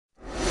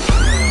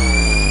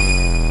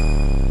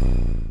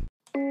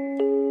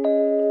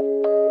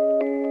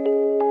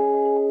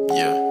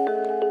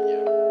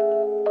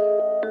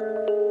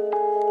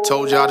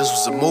Told y'all this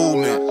was a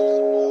movement.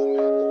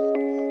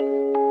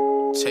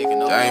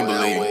 Taking over. I ain't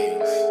believe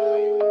it.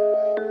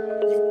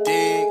 You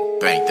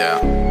dig? Banked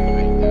out.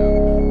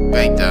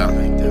 Banked out.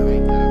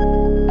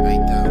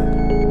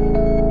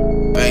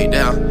 Banked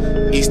out.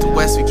 East to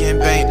west, we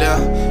getting banked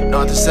out.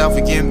 North to south,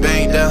 we getting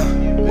banked out.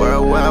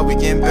 Worldwide, we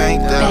getting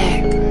banked out.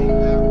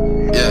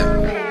 Yeah.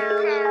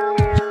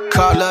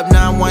 Call up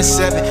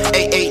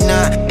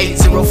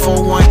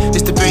 917-889-8041.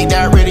 This the Banked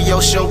Out Radio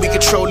Show. We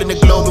controlling the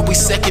globe and we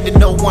second to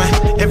no one.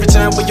 Every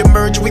time we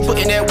emerge, we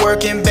putting that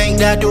work in.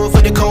 Banked Out, do it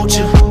for the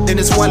culture. Then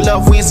it's One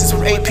Love Wednesdays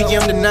from 8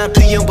 p.m. to 9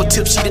 p.m. with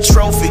Tipsy the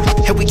Trophy.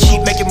 And we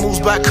keep making moves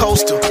by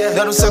coastal.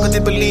 Let them suckers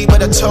didn't believe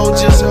what I told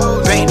you.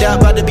 Banked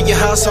Out about to be your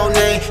household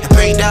name. And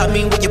Banked Out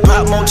mean when you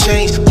pop more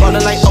change.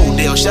 Ballin' like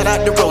Odell, shout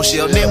out to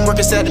Rochelle.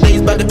 Networking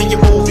Saturdays about to be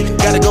your movie.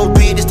 Gotta go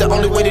big, it's the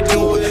only way to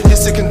do it.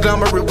 This a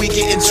conglomerate, we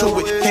get into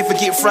it. Can't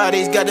forget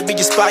Fridays, gotta be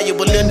inspired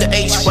with Linda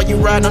H. While you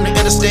ride on the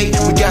interstate,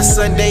 we got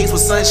Sundays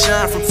with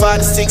sunshine from 5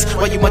 to 6.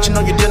 While you munching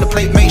on your dinner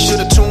plate, make sure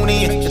to tune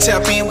in and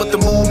tap in with the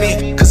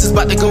movement. Cause it's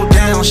about to go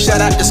down.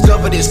 Shout out,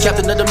 discover this,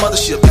 captain of the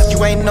mothership. If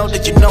you ain't know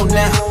that you know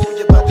now.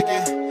 You're about to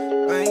get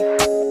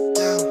banked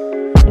out,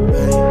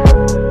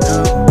 banked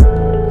out,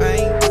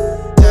 banked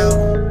out,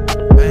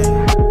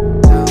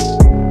 banked out,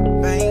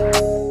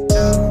 banked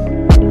out,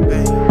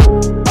 banked out.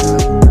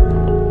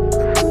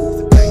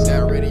 The Banked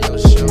Out Radio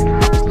Show.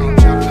 Long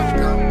time left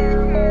go.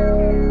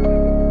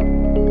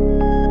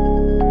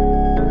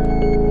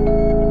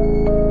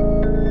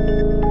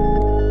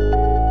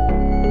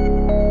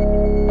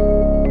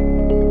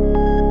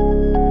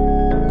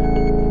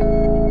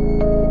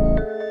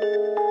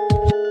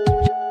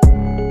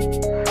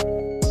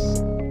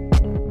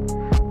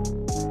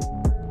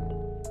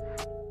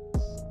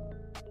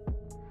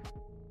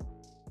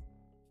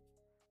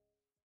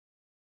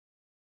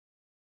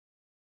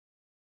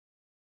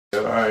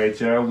 Alright,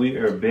 y'all, we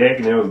are back,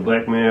 and that was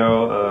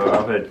Blackmail.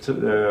 I've had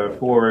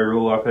Four-Way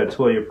Rule, I've had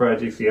Toya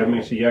Projects. Y'all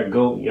make sure y'all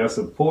go, y'all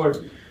support.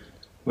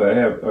 But I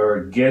have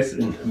our guests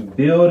in the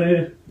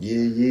building.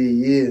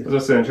 Yeah.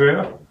 What's up,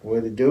 Santrell?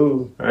 What it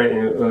do? Alright,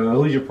 and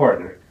who's your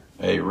partner?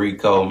 Hey,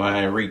 Rico,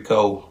 man,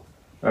 Rico.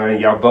 Alright,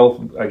 y'all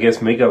both, I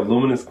guess, make up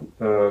Luminous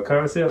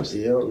Concepts?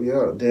 Yeah,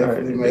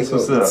 definitely make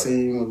up the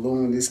team with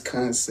Luminous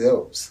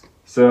Concepts.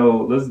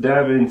 So, let's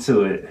dive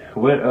into it.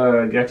 What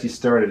got you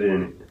started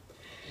in it?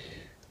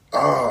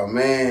 Oh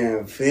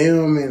man,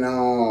 filming.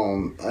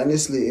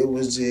 Honestly, it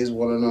was just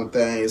one of them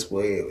things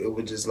where it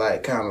was just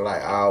like kind of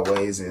like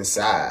always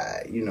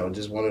inside. You know,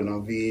 just one of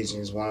them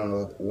visions, one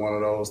of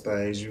those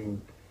things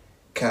you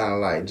kind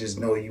of like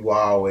just know you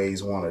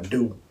always want to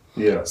do.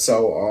 Yeah.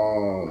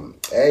 So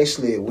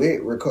actually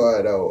with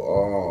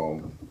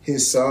Ricardo,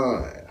 his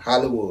son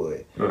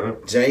Hollywood,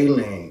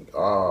 Jalen,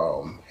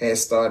 had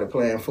started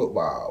playing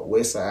football,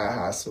 Westside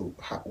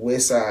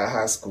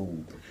High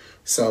School.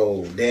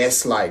 So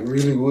that's like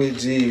really what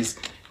just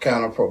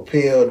kind of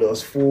propelled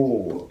us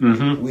forward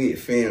with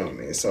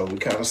filming. So we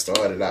kind of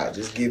started out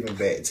just giving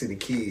back to the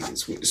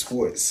kids with the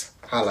sports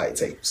highlight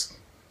tapes.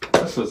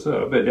 That's what's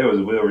up. I bet that was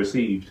well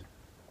received.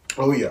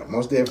 Oh yeah,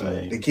 most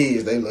definitely. The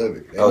kids, they love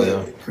it.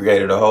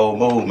 Created a whole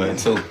movement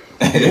too.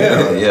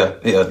 Yeah.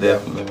 yeah,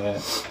 definitely, man.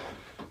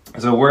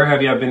 So where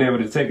have y'all been able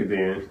to take it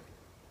then?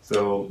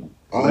 So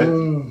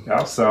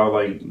y'all saw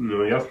like, you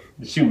know, y'all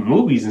shoot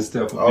movies and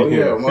stuff.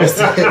 Most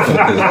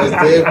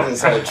definitely.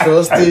 So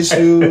Trust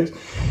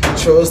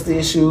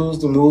Issues,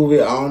 the movie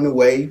on the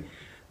way.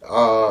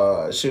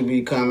 Should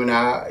be coming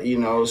out, you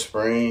know,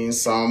 spring,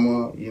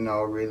 summer, you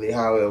know, really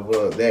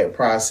however that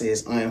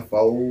process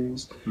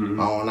unfolds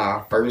on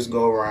our first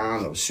go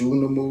around of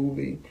shooting a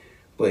movie.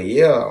 But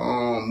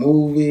yeah,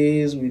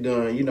 movies, we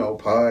done, you know,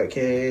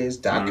 podcasts,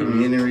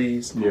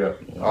 documentaries,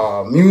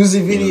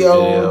 music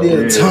video,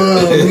 did a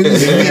ton of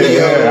music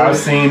videos. I've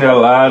seen a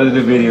lot of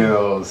the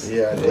videos.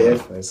 Yeah,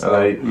 definitely. So,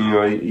 like, you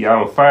know,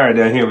 y'all on fire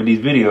down here with these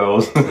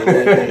videos.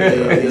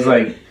 It's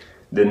like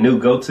the new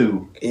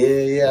go-to.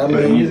 Yeah. I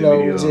mean, you know,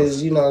 videos.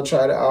 Just, you know,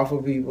 try to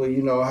offer people,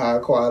 you know, high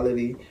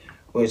quality,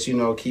 but, you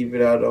know, keep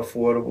it at an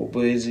affordable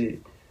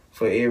budget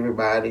for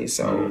everybody.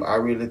 So I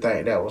really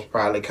think that was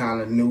probably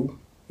kind of new.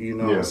 You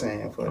know what I'm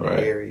saying, for the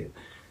area.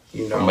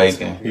 You know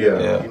making. You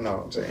know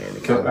what I'm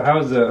saying. So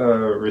how's the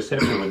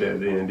reception with that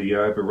then? Do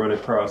y'all ever run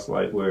across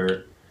like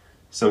where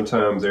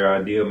sometimes their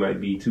idea might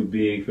be too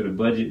big for the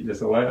budget that's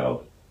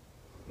allowed?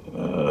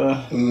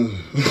 I knew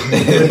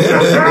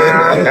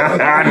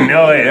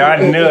it.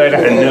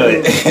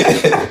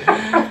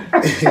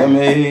 I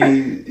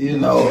mean, you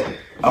know,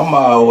 I'm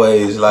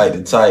always like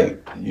the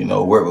type, you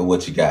know, work with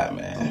what you got,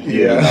 man.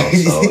 Yeah.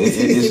 You know, so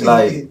it's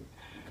like,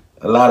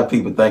 a lot of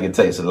people think it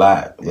takes a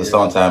lot, but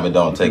sometimes it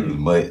don't take as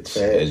much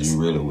as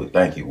you really would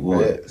think it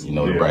would, you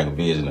know, to bring a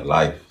vision to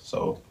life.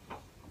 So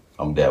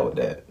I'm down with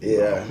that.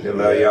 Yeah.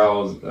 Allow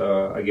y'all's,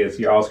 I guess,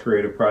 y'all's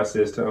creative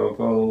process to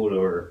unfold,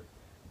 or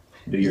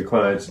do your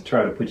clients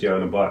try to put you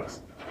in a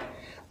box?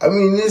 I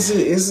mean,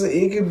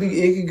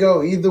 it could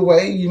go either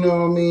way. You know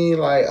what I mean?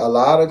 Like a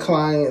lot of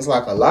clients,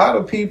 like a lot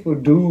of people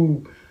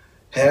do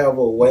have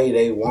a way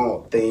they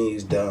want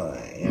things done,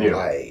 and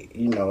like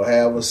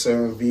have a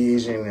certain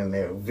vision, and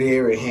they're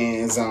very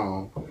hands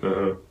on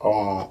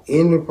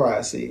in the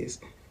process.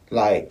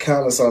 Like,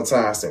 kind of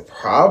sometimes the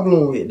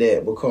problem with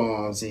that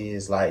becomes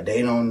is like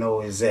they don't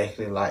know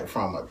exactly like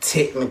from a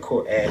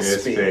technical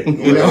aspect.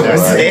 You know what I'm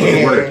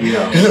saying?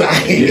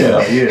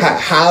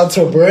 How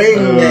to bring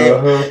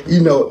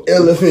that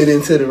elephant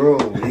into the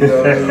room.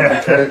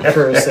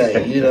 Per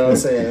se. You know what I'm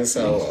saying?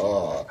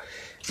 So.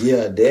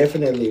 Yeah,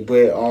 definitely.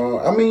 But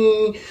I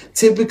mean,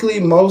 typically,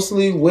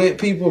 mostly what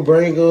people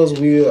bring us,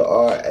 we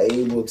are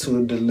able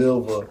to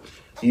deliver,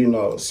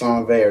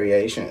 some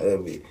variation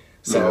of it.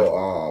 So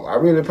I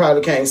really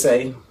probably can't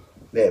say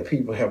that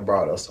people have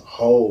brought us a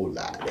whole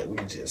lot that we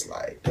just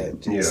like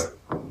that just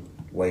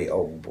way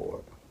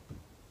overboard.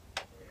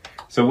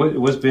 So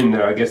what's been,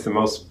 I guess, the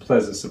most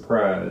pleasant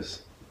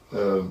surprise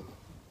of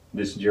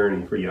this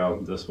journey for y'all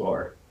thus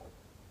far?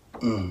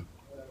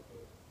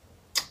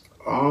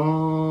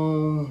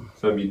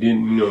 So you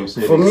didn't, what I'm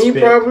saying? For me,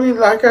 probably,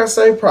 like I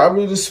say,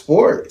 probably the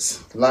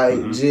sports.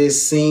 Like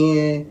just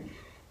seeing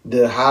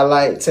the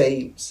highlight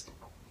tapes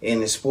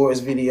and the sports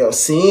video,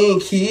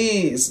 seeing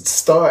kids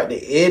start to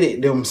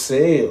edit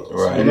themselves.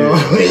 Right. You know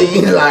what I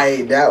mean?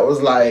 Like that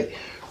was like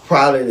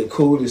probably the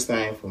coolest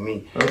thing for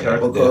me. Okay.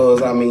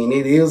 Because I mean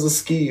it is a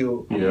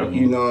skill. Yeah.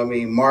 You know what I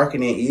mean?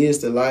 Marketing is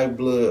the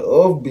lifeblood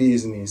of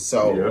business.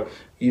 So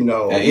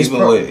and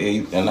even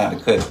with and not to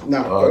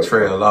cut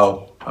trail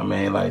off. I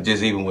mean, like,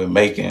 just even with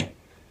making,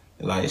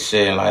 like,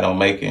 shedding light on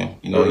making,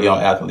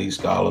 young athlete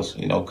scholars,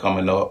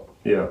 coming up.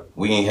 Yeah.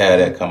 We ain't had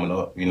that coming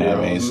up, what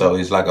I mean? So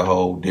it's like a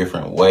whole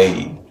different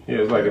way. Yeah,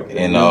 it's like a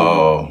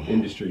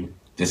industry.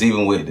 Just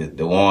even with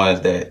the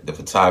ones that, the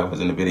photographers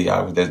and the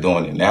videographers that's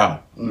doing it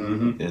now.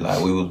 It's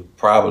like we was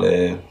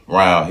probably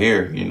around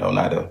here,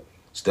 not to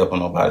step on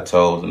nobody's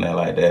toes and that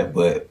like that,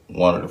 but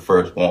one of the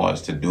first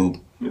ones to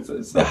do it's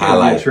the like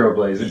highlight.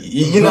 Trailblazer.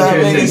 You know what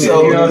I mean?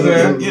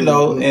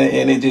 So,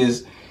 and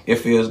it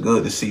feels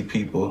good to see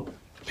people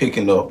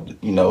picking up,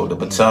 the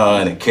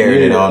baton and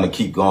carrying it on and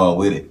keep going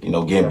with it,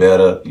 getting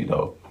better,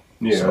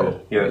 Yeah,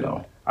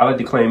 so, I like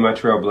to claim my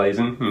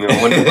trailblazing.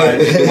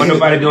 When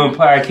nobody doing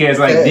podcasts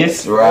like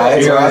this.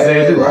 Right. You know what I'm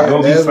saying? It's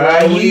going to be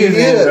 5 years.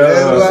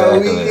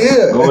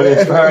 Going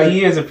in 5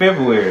 years in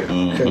February.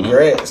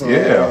 Congrats, man.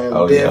 Yeah.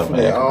 Oh,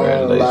 definitely.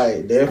 Yeah, man.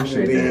 Like,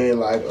 definitely being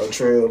like a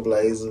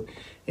trailblazer.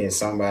 And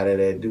somebody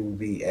that do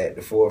be at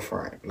the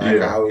forefront.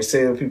 Like I always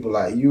tell people,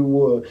 like you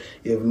were,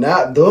 if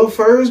not the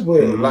first,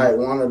 but like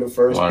one of the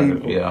first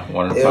people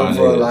one of the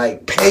ever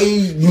like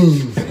paid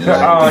me.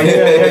 Like,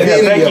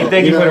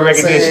 Thank you for the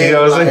recognition. You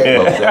know what I'm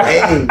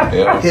saying?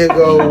 Hey, here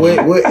go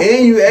what,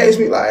 and you asked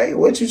me like, hey,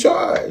 what you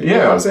charge? You know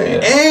what I'm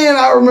saying? And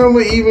I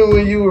remember even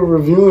when you were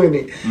reviewing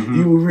it,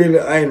 you were really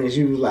honest.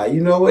 You was like, you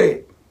know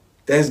what?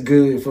 That's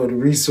good for the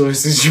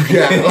resources you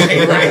got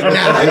like right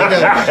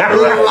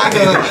now. Like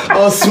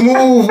a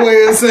smooth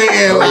way of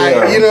saying,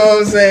 like, you know what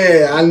I'm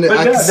saying?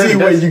 I can see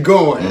where you're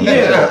going.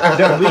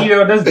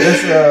 Yeah,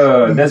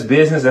 that's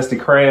business. That's the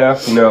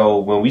craft.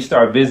 When we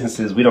start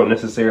businesses, we don't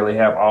necessarily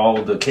have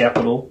all the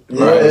capital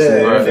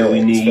that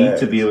we need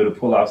to be able to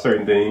pull off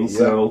certain things.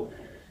 So,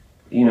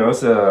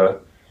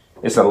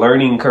 it's a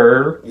learning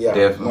curve. Yeah,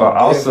 definitely. But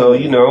also,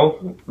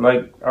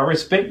 like I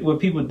respect what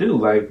people do.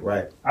 Like,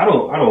 I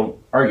don't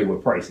argue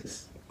with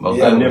prices.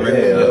 I never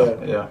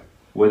have. Yeah.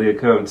 Whether it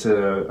comes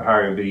to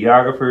hiring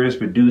videographers,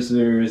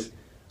 producers,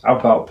 I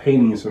bought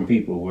paintings from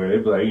people where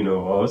they'd be like,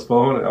 it's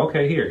 $400.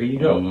 Okay, here you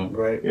go.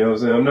 Right. You know what I'm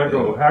saying? I'm not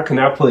going. How can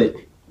I put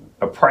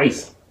a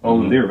price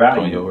on their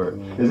value? On your work.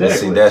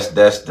 Exactly. See, that's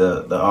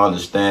the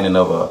understanding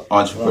of an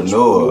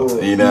entrepreneur.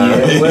 You know what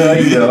I mean? Well,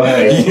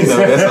 hey.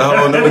 That's a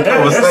whole nother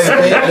conversation.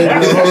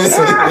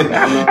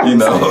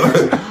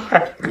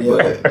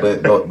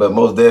 But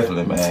most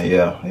definitely, man.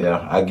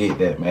 Yeah, I get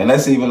that, man.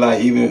 That's even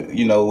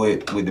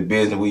with the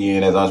business we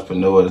in as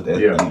entrepreneurs, that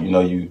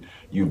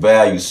you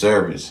value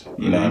service.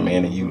 You know what I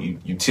mean? And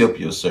you tip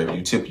your service,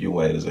 you tip your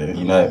waiters, and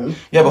you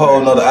have a whole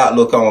nother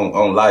outlook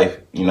on life.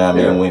 You know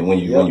what I mean? When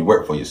you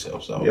work for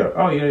yourself. So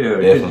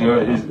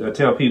definitely. I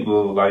tell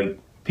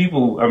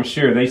people I'm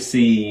sure they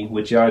see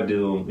what y'all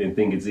do and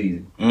think it's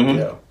easy.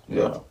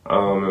 Yeah.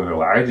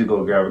 I just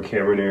go grab a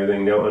camera and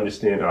everything. They'll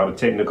understand all the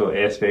technical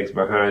aspects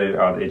behind it,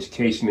 all the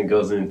education that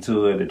goes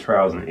into it, the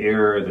trials and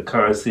error, the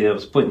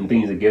concepts, putting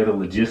things together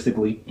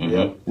logistically,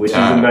 which is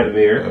a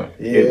nightmare.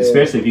 Yeah.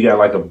 Especially if you got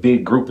like a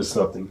big group or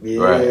something,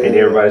 and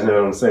everybody's not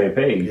on the same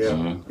page.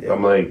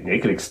 I'm like, they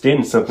could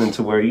extend something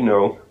to where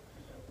you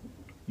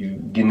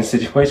get in a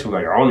situation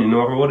like, I don't even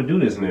know if I want to do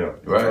this now.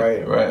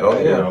 Right. Oh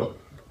yeah.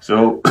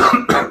 So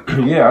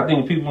I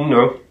think people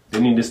they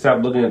need to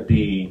stop looking at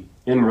the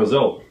end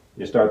result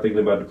and start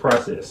thinking about the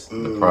process.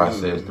 The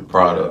process, the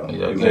product.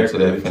 Yeah,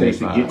 exactly. It takes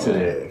to get to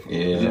that.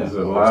 Yeah. There's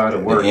a lot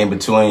of work. The in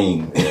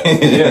between.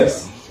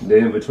 Yes. The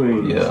in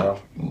between. Yeah.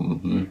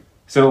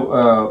 So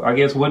I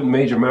guess what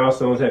major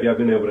milestones have y'all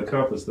been able to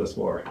accomplish thus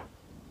far?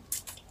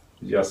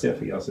 Did y'all set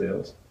for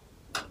yourselves?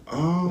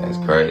 That's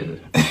crazy.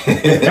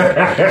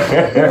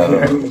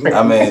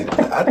 I mean,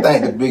 I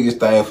think the biggest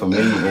thing for me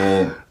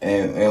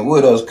and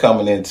with us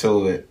coming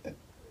into it,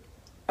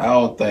 I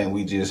don't think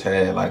we just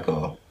had like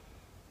a,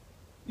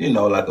 you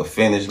know, like a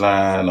finish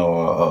line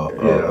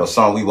or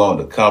something we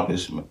wanted to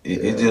accomplish.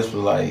 It just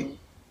was like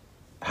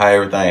how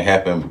everything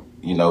happened,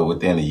 you know,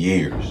 within the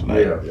years.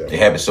 Like, it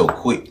happened so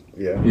quick.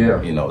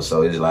 Yeah. You know,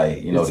 so it's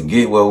like, you know, to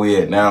get where we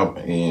at now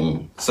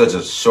in such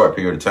a short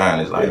period of time,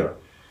 it's like,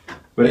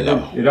 but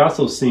it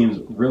also seems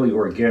really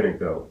organic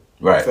though.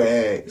 Right.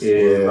 Facts.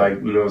 And like,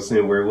 you know what I'm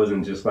saying, where it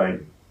wasn't just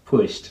like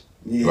pushed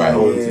Right.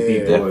 to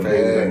people and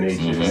things of that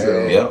nature.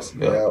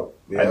 So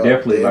I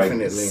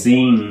definitely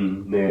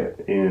seeing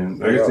that, and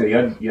like I said,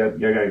 y'all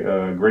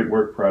got a great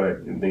work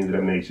product and things of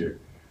that nature.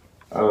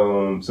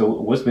 So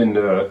what's been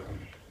the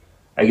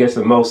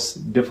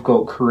most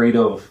difficult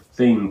creative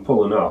thing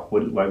pulling off?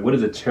 What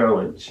is a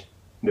challenge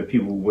that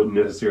people wouldn't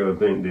necessarily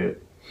think that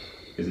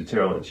is a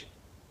challenge?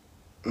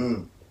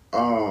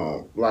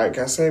 Like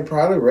I said,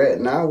 probably right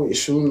now with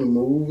shooting the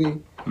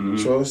movie,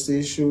 trust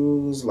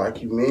issues,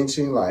 like you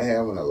mentioned, like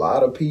having a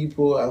lot of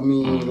people. I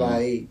mean,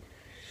 like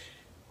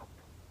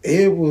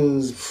it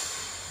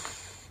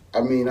was.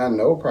 I mean, I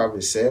know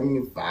probably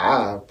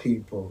 75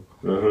 people,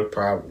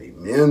 probably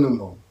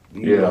minimum.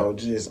 You know,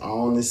 just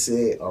on the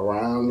set,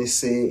 around the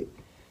set.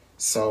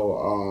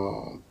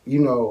 So, you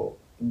know,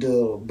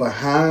 the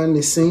behind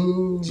the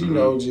scenes, you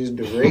know, just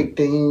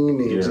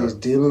directing and just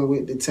dealing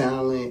with the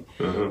talent,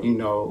 you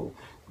know,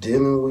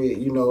 dealing with,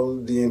 you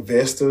know, the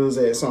investors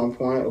at some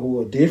point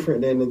who are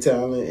different than the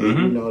talent. And,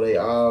 you know, they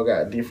all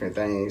got different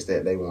things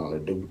that they want to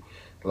do.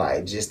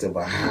 Like just the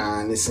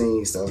behind the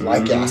scenes stuff.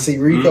 Like y'all see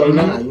Rico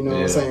now, you know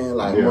what I'm saying?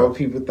 Like more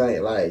people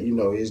think like, you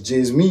know, it's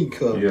just me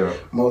because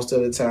most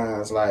of the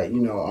times, like, you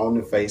know, on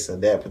the face of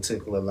that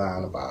particular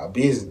line of our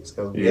business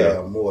because we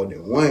have more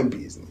than one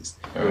business.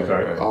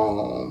 Okay.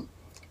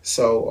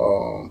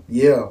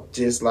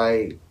 Just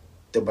like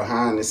the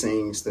behind the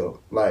scenes stuff,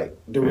 like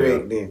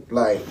directing,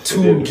 like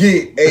to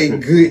get a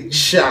good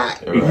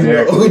shot, you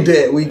know,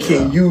 that we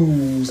can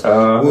use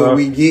when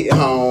we get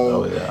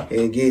home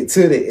and get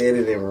to the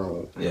editing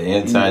room. Yeah,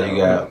 anytime you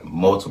got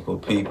multiple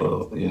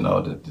people, you know,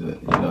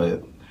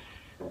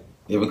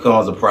 it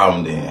becomes a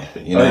problem then.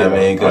 You know what I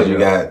mean? Because you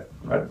got,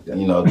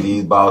 you know,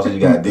 these bosses, you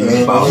got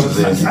these bosses,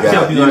 and you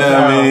got, you know what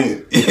I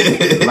mean?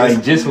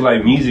 Like just for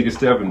like music and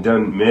stuff and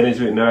done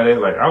management and all that,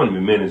 like I don't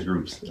even manage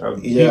groups.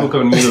 People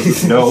come to me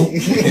and no.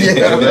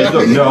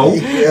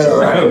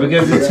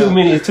 Because it's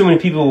too many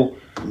people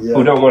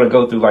who don't want to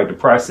go through like the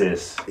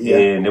process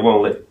and they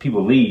won't let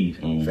people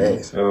leave. You know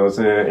what I'm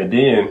saying? And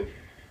then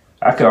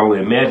I can only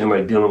imagine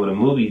like dealing with a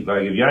movie.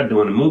 Like if y'all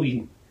doing a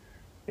movie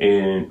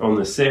and on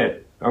the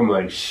set, I'm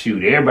like,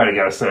 shoot, everybody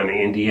got to sign the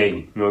NDA.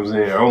 You know what I'm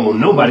saying? I don't want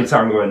nobody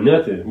talking about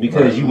nothing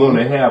because you want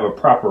to have a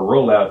proper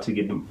rollout to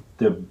get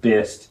the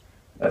best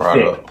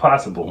effect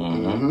possible. You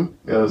know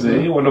what I'm saying?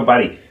 You don't want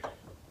nobody,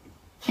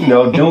 you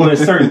know, doing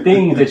certain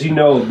things that you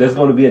know that's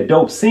going to be a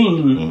dope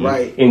scene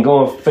and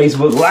going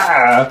Facebook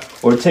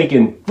Live or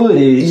taking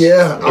footage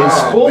and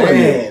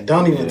spoiling it.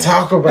 Don't even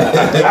talk about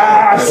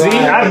it. See,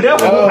 I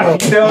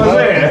definitely, you know what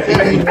I'm saying?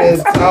 Don't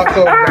even talk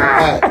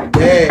about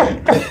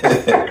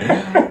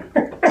that.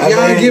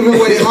 Y'all giving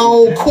away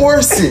whole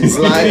courses.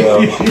 Like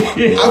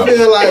I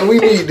feel like we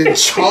need to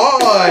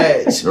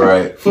charge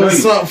for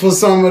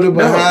some of the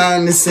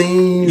behind the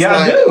scenes,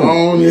 like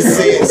on the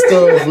set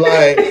stuff,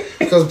 like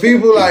because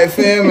people like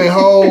filming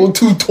whole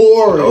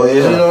tutorials.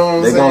 You know what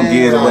I'm saying? They're gonna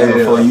get it away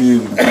before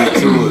you even get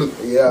to it.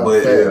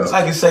 But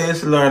like I say,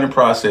 it's a learning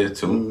process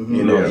too.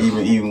 You know,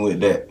 even with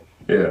that.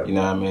 You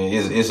know what I mean?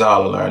 It's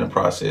all a learning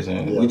process,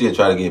 and we just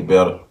try to get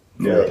better.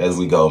 As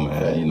we go,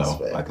 man. You know,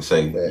 like I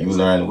say, you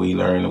learn, we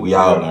learn, and we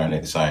all learn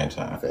at the same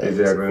time.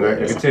 Exactly. And I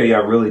can tell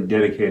y'all really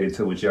dedicated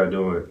to what y'all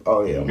doing.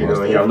 Oh yeah, you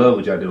know, and y'all love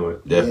what y'all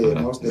doing. Definitely.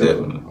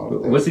 Definitely.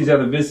 What's these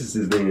other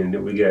businesses then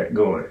that we got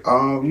going?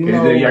 You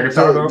know, y'all can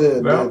talk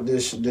about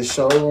the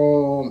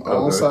showroom,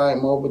 on-site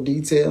mobile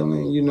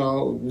detailing. You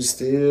know, we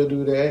still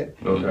do that.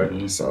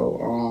 Okay.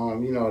 So,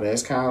 you know,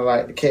 that's kind of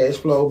like the cash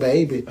flow,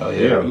 baby. Oh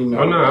yeah. You know,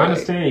 I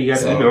understand. You got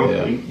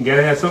to, you got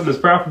to have something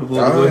that's profitable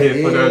to go ahead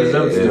and put out this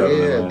other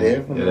stuff. Definitely.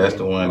 Yeah, that's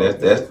the one.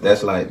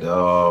 That's like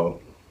the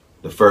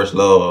first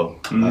love.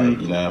 Like,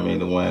 you know what I mean?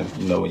 The one,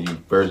 you know, when you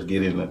first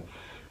get into,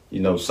 you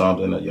know,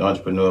 something, your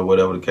entrepreneur,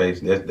 whatever the case.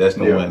 That's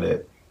the one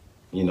that,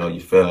 you know, you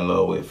fell in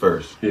love with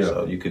first. Yeah.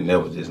 So you can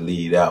never just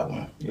leave that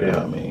one. You know what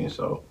I mean?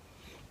 So,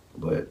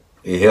 but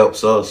it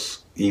helps us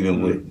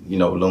even with, you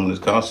know, Luminous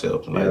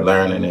Concepts, like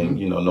learning and,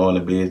 you know, knowing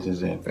the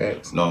business and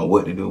knowing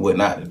what to do, what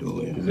not to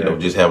do, and, you know,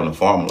 just having a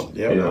formula.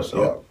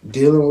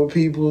 Dealing with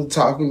people,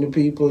 talking to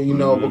people, you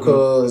know,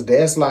 because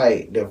that's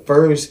like that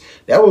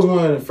was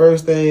one of the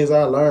first things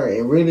I learned.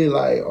 And really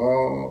like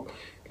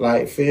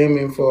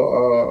filming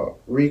for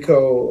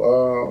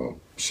Rico,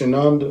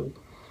 Shenanda.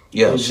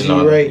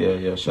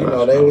 Shenanda. You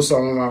know, they were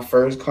some of my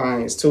first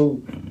clients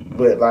too.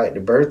 But like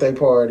the birthday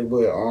party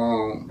with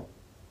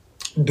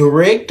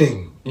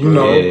directing. You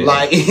know,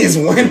 like it's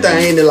one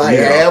thing to like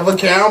have a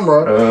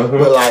camera,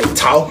 but like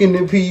talking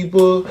to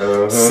people,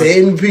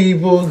 setting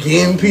people,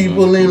 getting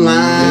people in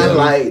line,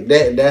 like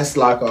that's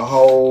like a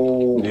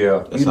whole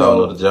that's a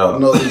whole other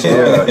job.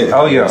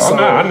 Oh yeah, so,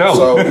 I know.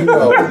 So you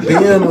know,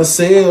 being a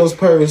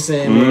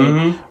salesperson,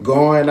 and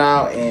going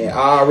out and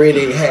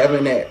already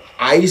having that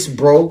ice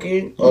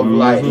broken of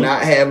like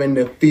not having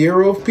the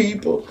fear of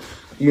people,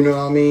 you know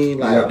what I mean?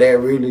 Like that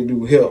really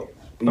do help.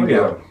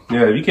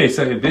 Yeah, if you can't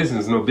sell your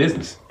business, no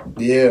business.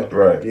 Yeah,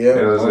 right. Yeah,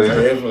 you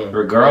know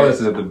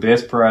regardless of the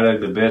best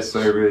product, the best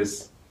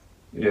service,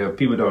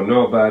 people don't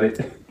know about it.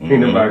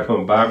 Ain't nobody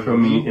come buy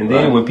from you. And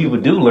then when people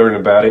do learn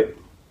about it,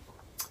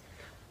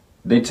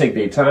 they take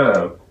their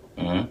time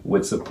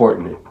with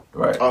supporting it.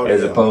 Right.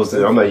 As opposed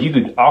to, I'm like, you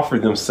could offer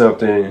them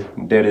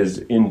something that is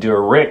in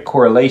direct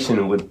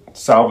correlation with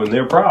solving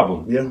their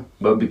problem. Yeah.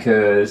 But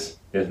because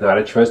it's not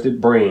a trusted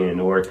brand,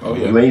 or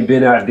you ain't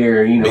been out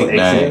there, you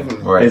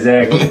know,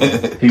 exactly.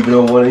 People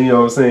don't want to, you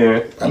know what I'm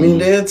saying? I mean,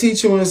 they'll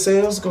teach you in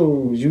sales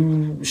school,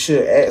 you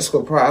should ask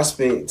a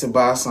prospect to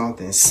buy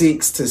something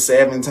 6 to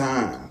 7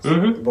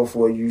 times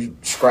before you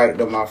strike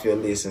them off your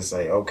list and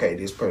say, okay,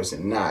 this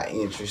person not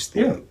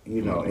interested.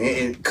 You know,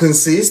 and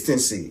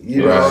consistency,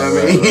 you know what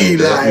I mean?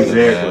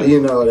 Like,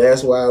 you know,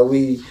 that's why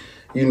we,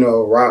 you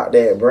know, rock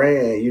that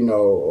brand, you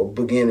know,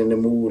 beginning to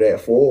move that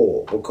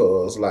forward,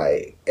 because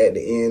like at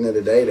the end of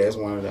the day, that's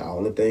one of the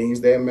only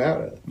things that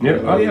matter.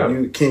 Yeah. You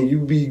know, can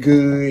you be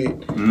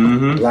good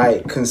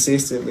like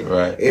consistently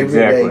every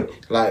day,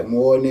 like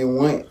more than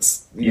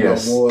once, you know,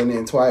 more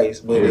than twice,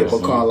 but it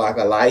become like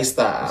a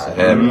lifestyle.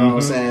 You know what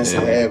I'm saying? It's a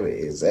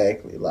habit,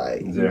 exactly.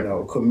 Like you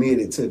know,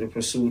 committed to the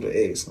pursuit of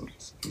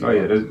excellence. Oh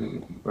yeah,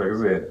 like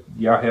I said,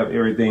 y'all have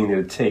everything that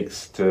it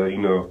takes to, you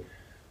know,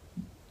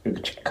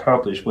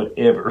 accomplish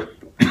whatever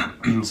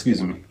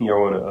excuse me,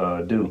 y'all want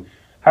to do.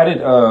 How did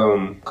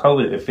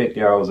COVID affect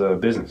y'all's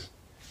business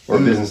or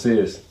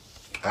businesses?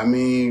 I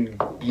mean,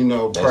 you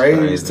know, that's praise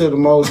crazy. To the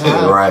Most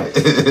High. Right.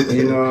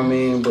 You know what I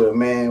mean? But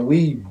man,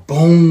 we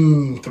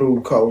boomed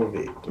through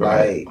COVID,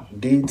 like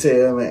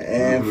detailing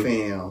and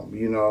film,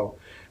 you know.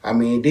 I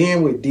mean,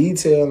 then with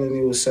detailing,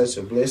 it was such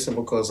a blessing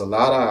because a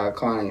lot of our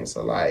clients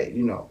are like,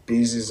 you know,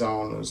 business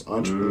owners,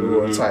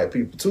 entrepreneur type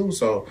people too.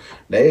 So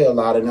a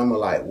lot of them are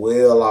like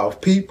well off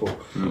people.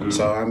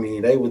 So, I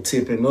mean, they were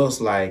tipping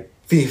us like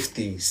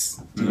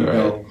 50s, you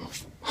know,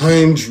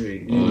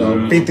 100, you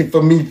know, 50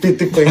 for me,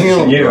 50 for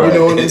him. You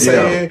know what I'm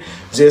saying?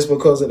 Just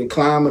because of the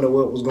climate of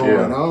what was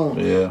going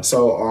on.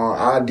 So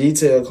our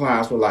detail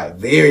clients were like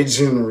very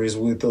generous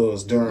with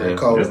us during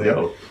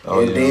COVID.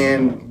 And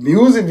then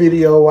music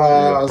video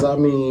wise, I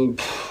mean,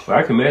 well,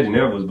 I can imagine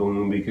that was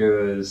booming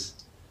because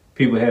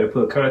people had to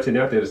put content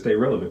out there to stay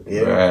relevant.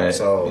 Right.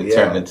 So it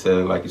turned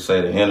into, like you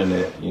say, the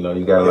internet. You know,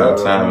 you got a lot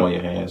of time on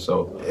your hands,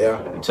 so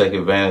you take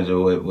advantage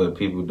of what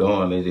people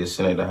doing. They just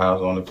sit at the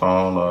house on the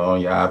phone or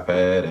on your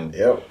iPad, and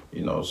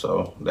you know,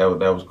 so that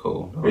was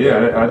cool.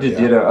 I just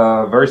did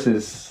a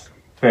versus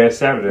past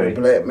Saturday.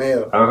 Black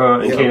Male.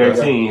 In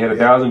K19 had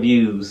 1,000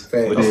 views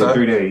within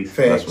 3 days.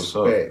 That's what's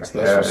up. That's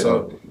what's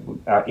up.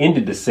 I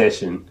ended the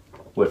session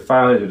with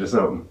 500 or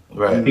something.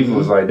 Right. People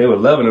was like, they were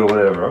loving it or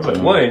whatever. I was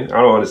like, one,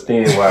 I don't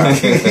understand why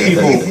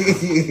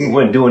people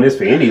wasn't doing this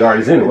for indie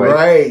artists anyway.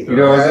 Right. You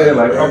know what I'm saying?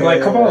 Like, I'm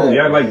like, come on,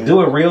 y'all, like,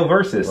 do a real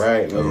versus.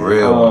 Right. A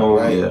real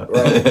one.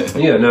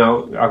 Yeah,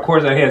 now, of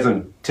course, I had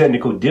some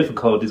technical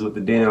difficulties with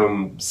the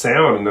damn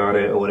sound and all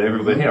that or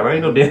whatever, but hell, I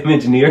ain't no damn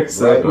engineer,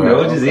 so, you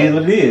know, it just is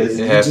what it is.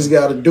 You just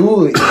got to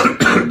do it.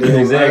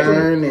 Then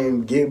learn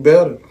and get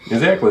better.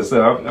 Exactly.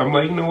 So I'm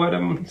like, you know what?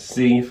 I'm going to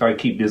see if I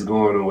keep this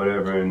going or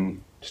whatever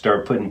and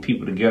start putting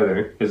people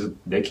together because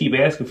they keep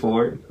asking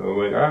for it. So I'm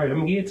like, all right, I'm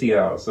going to get to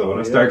y'all. So when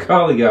I start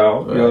calling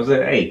y'all, you know what I'm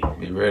saying? Hey,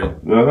 be ready.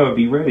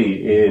 Be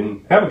ready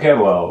and have a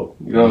catalog.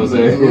 You know what I'm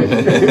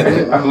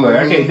saying? I'm like,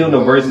 I can't do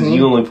no verses.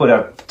 You only put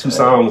out 2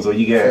 songs or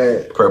you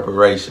got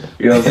preparation.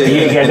 You know what I'm saying?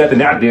 You ain't got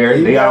nothing out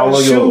there. They all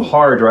on your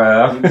hard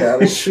drive. You got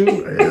to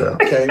shoot.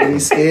 Can't be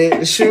scared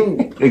to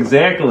shoot.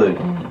 Exactly.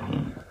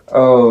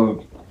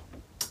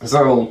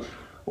 So,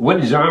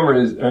 what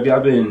genres have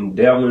y'all been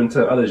dabbling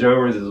into other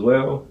genres as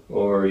well,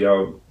 or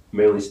y'all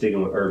mainly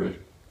sticking with urban?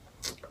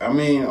 I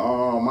mean,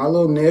 my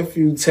little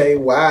nephew Tay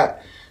Watt,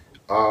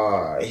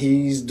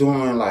 he's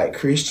doing like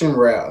Christian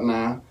rap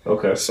now.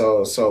 Okay.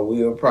 So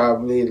we'll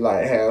probably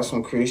like have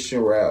some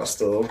Christian rap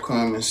stuff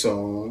coming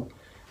soon.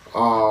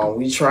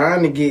 We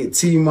trying to get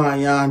T.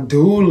 Mayan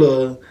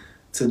Dula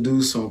to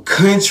do some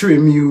country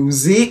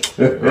music.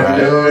 You know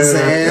what I'm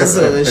saying?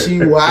 So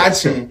she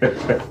watching,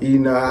 you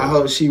know, I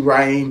hope she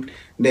writing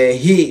that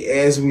hit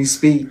as we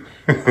speak.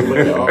 But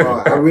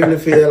I really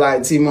feel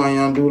like T.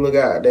 Mayan Dula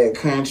got that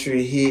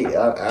country hit.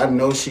 I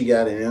know she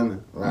got it in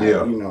her. Right?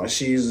 Yeah. You know,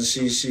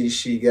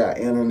 she got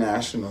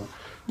international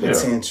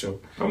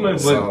potential. I'm like,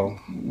 so,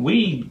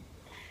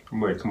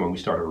 I'm like, come on, we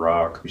started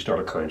rock, we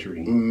started country.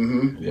 You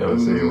know what I'm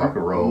saying? Rock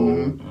and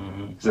roll.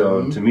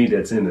 So to me,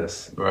 that's in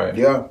us. Right.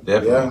 Yeah.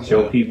 Definitely.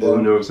 Show people,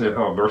 you know what I'm saying,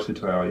 how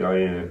versatile y'all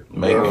in.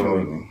 Make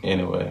it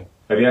anyway.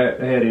 Have y'all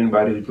had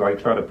anybody who like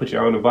try to put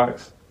y'all in the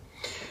box?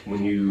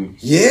 when you?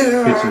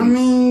 Yeah, I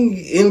mean,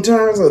 in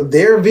terms of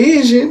their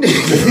vision, yeah,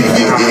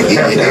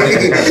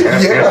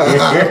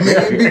 I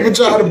mean, people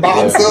try to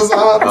box us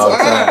all the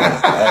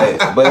time. Hey,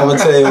 but I'm gonna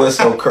tell you what's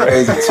so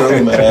crazy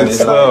too, man.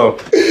 It's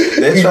like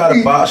they try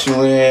to box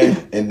you in,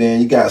 and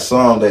then you got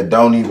some that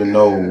don't even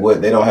know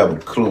what, they don't have a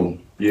clue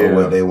for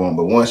what they want.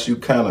 But once you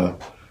kind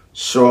of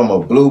show them a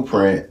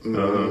blueprint,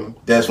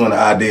 that's when the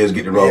ideas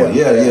get to rolling.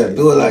 Yeah,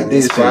 do it like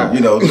this, and,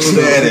 you know,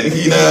 static.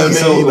 You know what I mean?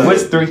 So,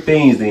 what's 3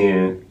 things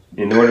then,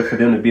 in order for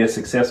them to be a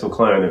successful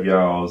client of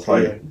y'all's,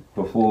 like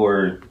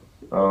before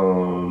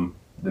the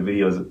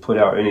videos put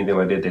out, anything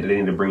like that they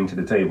need to bring to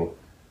the table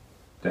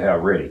to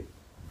have ready?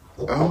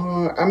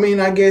 I mean,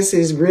 I guess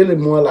it's really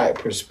more like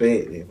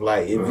perspective.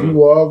 Like, if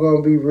you are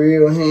gonna be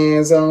real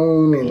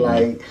hands-on and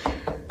like,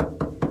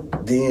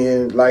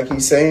 then like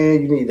he's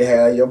saying, you need to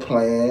have your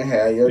plan,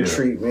 have your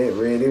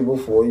treatment ready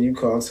before you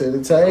come to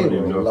the table. I don't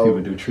even know if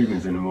people do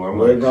treatments anymore.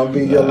 What's gonna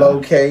be your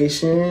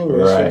location?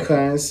 What's your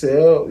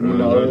concept? You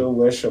know,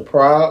 what's your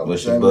prop?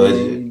 What's your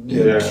budget?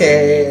 Your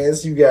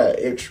cast. You got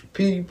extra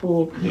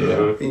people.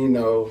 Yeah, you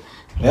know,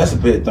 that's a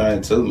big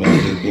thing too, man.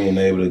 Just being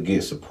able to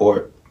get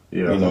support.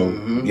 You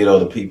know, get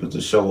other people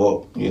to show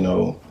up. You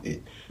know,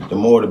 the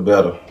more the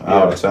better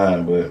all the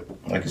time. But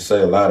like you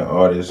say, a lot of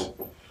artists,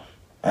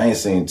 I ain't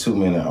seen too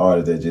many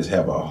artists that just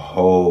have a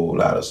whole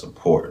lot of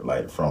support,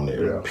 like from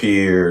their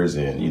peers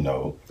and, you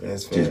know,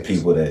 just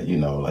people that, you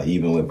know, like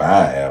even with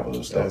buying albums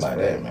and stuff like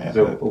that, man.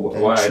 So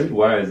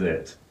why is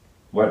that?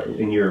 What,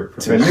 in your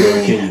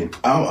professional opinion?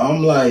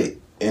 I'm like,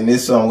 and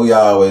this is something we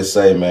always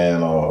say,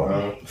 man,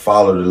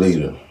 follow the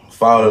leader.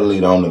 Follow the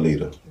leader on the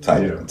leader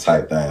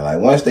type thing. Like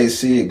once they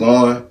see it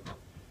going,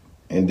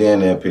 and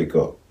then they'll pick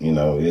up. You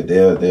know,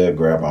 they'll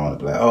grab on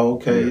it, like, oh,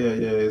 okay,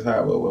 it's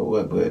hot,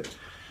 what. But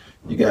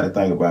you got to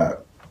think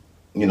about,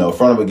 you know,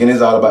 from the beginning,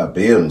 it's all about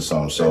building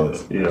something. So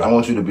I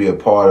want you to be a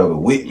part of it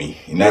with me,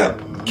 and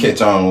not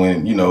catch on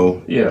when, you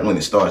know, when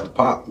it starts to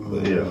pop.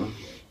 But,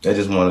 that's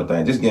just one of the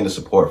things. Just getting the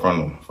support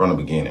from the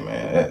beginning,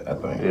 man. I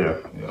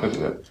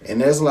think.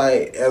 And that's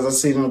like, as I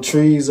see them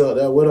trees up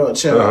there, what up,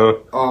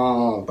 Chuck?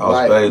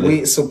 Like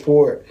with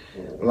support,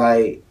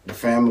 like the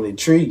family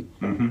tree.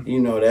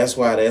 You know, that's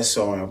why that's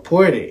so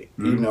important.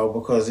 You know,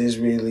 because it's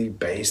really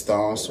based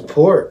on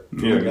support.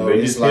 You know,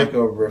 it's like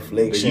a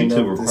reflection the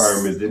YouTube of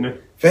requirements, didn't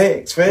it?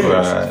 Facts. Now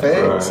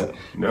it's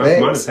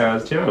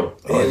monetized channel.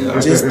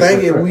 And just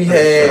think if we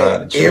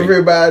had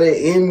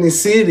everybody in the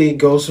city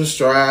go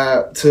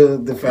subscribe to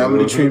the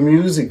Family Tree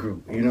Music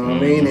Group. You know what I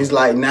mean? It's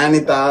like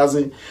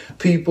 90,000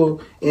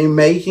 people in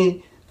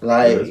Macon.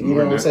 Like, you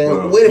know what I'm saying?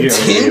 Well, what if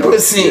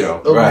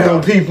 10% of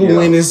them people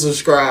went and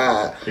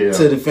subscribe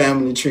to the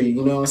Family Tree?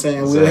 You know what I'm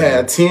saying? We'll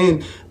have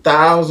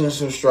 10,000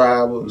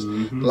 subscribers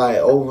like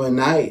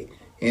overnight.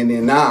 And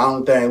then now, the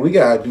only thing we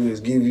gotta do is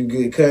give you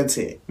good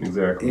content.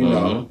 Exactly. You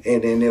know,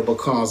 and then it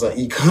becomes an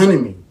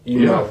economy,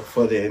 you know,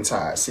 for the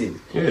entire city.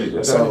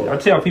 Yeah, so I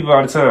tell people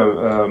all the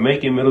time,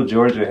 Macon, Middle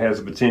Georgia has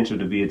the potential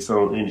to be its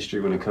own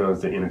industry when it comes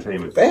to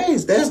entertainment.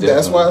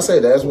 That's why I say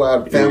that's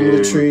why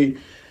Family Tree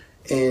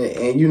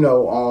and you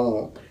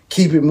know,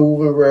 Keep It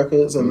Moving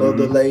Records,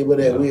 another label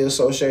that we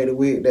associated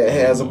with that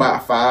has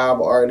about 5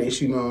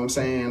 artists. You know what I'm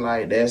saying?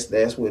 Like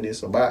that's what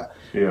it's about.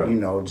 Yeah. You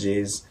know,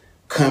 just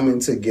coming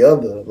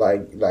together,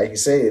 like you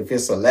said, if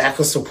it's a lack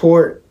of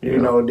support, you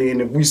know,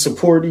 then if we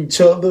support each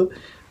other,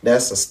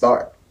 that's a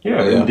start.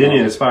 Yeah, and then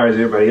it inspires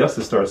everybody else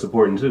to start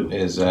supporting too.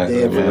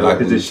 Exactly.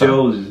 Because it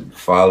shows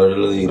follow the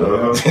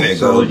leader. And it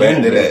goes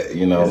back to that,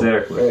 you know.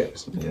 Exactly.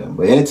 Yeah,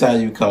 but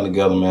anytime you come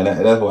together, man,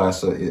 that's why I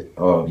say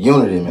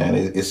unity, man.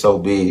 It's so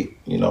big.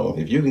 You know,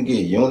 if you can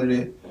get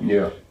unity,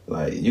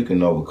 like you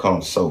can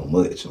overcome so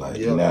much. Like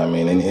you know what I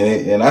mean.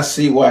 And I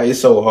see why it's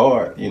so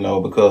hard. You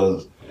know,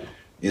 because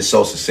it's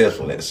so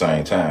successful at the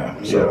same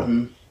time. So,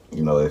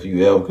 you know, if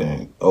you ever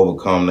can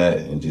overcome that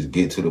and just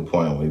get to the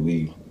point where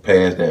we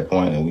pass that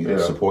point and we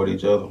support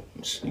each other,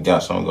 you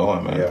got something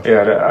going, man.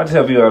 Yeah, I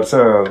tell people all the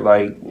time,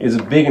 like, it's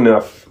a big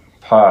enough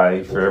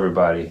pie for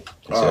everybody.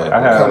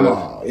 Come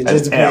on. It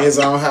just depends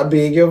on how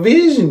big your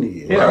vision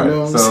is. Yeah, you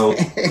know so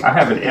I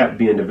have an app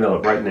being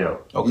developed right now.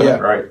 Okay.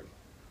 Right?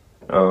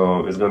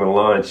 It's going to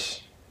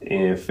launch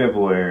in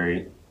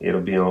February.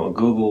 It'll be on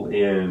Google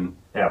and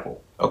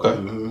Apple. Okay.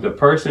 The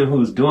person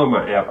who's doing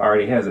my app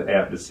already has an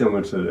app that's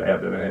similar to the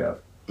app that I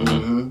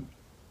have.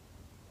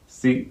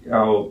 See, you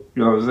know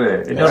what I'm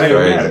saying? It doesn't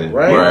even matter.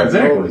 Right.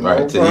 Exactly.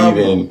 Right. To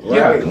even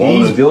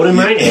he's building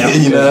my app.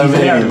 You know what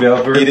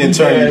I mean? He didn't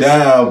turn you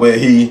down, but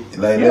he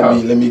like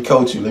let me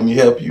coach you, let me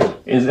help you.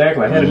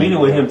 Exactly. I had a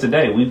meeting with him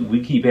today.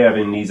 We keep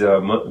having these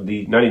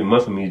not even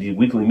monthly meetings, these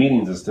weekly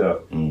meetings and stuff.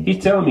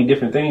 He's telling me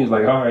different things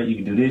like, all right, you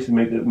can do this to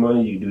make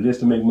money, you can do this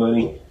to make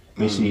money,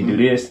 make sure you do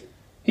this.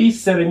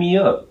 He's setting me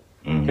up.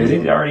 Because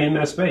he's already in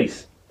that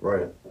space.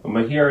 Right.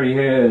 But he already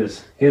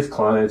has his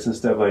clients and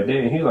stuff like that.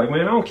 And he's like,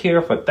 man, I don't care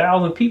if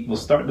 1,000 people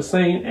start the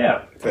same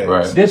app.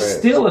 Right. There's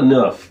still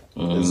enough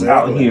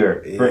out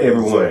here for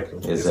everyone.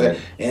 Exactly.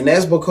 And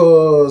that's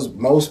because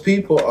most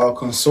people are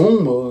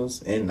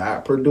consumers and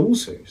not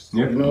producers.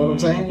 Yeah. You know what I'm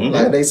saying?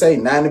 Like they say,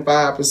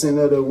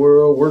 95% of the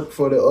world work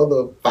for the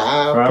other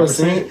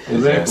 5%.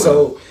 Exactly.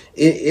 So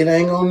it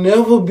ain't gonna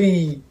never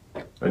be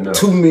enough.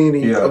 too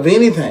many of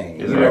anything.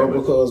 Exactly. You know,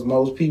 because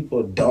most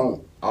people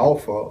don't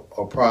offer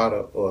a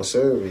product or a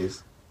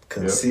service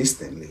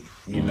consistently,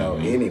 you know,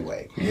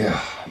 anyway.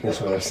 Yeah, that's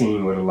what I've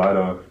seen with a lot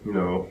of,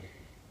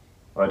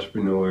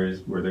 entrepreneurs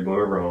where they're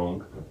going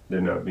wrong.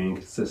 They're not being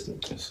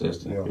consistent. Yeah.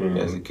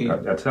 That's the key.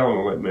 I tell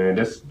them, what, man,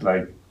 that's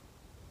like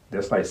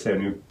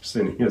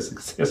 70% of your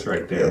success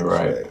right there. Yeah,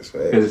 right?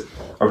 Right. Because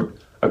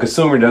a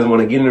consumer doesn't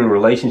want to get in a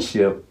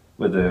relationship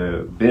with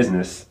a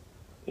business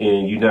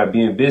and you not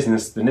be in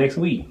business the next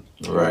week.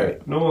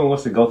 Right. No one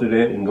wants to go through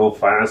that and go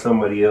find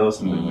somebody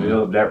else and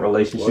build that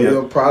relationship. Or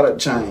your product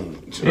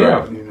change.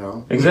 Yeah. You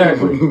know.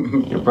 Exactly.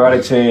 Your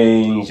product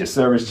change, your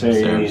service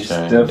change,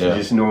 stuff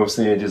just, you know what I'm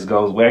saying, just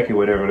goes wacky,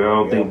 whatever. And I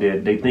don't think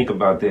that they think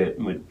about that.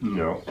 But,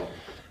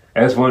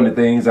 that's one of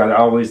the things I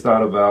always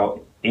thought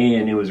about.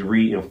 And it was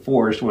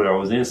reinforced when I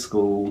was in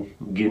school,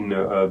 getting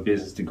a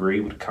business degree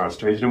with a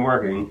concentration in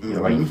marketing.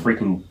 Like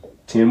freaking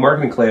 10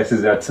 marketing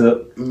classes I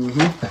took,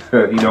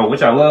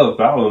 which I love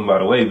following, by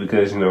the way,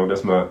 because,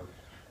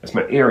 that's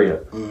my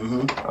area.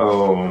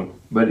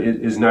 But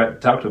it is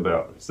not talked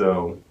about.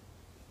 So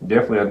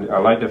definitely, I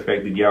like the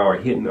fact that y'all are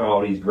hitting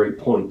all these great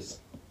points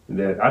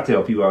that I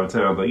tell people all the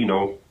time, but,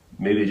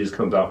 maybe it just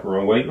comes out the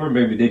wrong way, or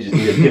maybe they just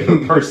need a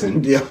different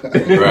person to tell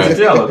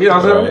them. You know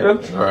what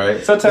I'm saying? Right.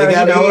 they Sometimes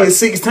gotta hear it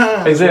 6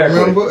 times. Exactly.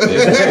 Remember?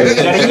 You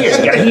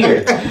gotta hear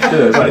it.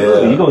 It's like,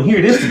 you're gonna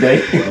hear this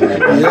today.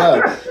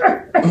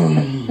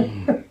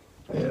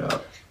 Yeah.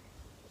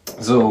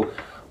 So,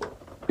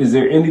 is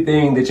there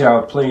anything that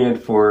y'all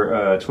planned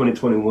for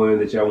 2021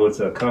 that y'all want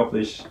to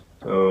accomplish,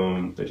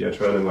 that y'all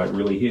trying to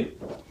really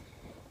hit?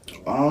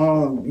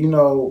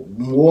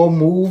 More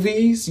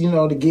movies,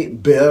 to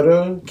get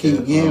better,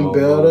 keep getting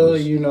better,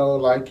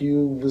 like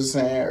you was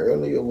saying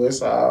earlier,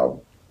 what's our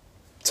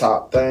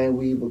top thing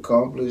we've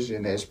accomplished,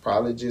 and that's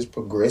probably just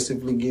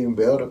progressively getting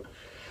better.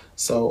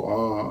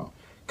 So,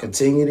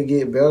 continue to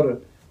get better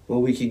where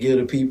we can give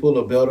the people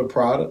a better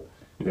product.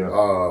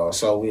 Yeah.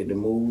 So with the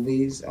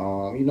movies,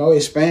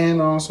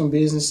 expand on some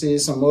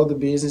businesses, some other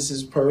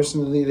businesses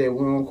personally that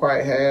we don't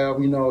quite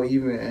have,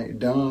 even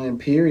done,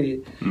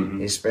 period.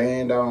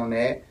 Expand on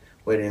that.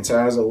 But in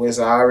terms of what's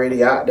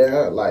already out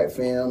there, like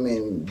film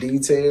and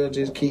detail,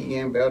 just keep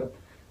getting better.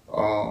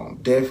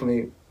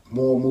 Definitely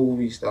more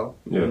movies though,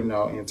 in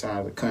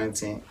terms of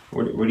content.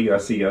 Where do y'all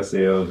see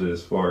yourselves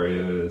as far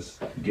as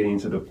getting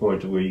to the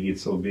point to where you get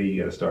so big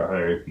you got to start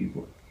hiring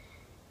people?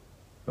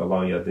 How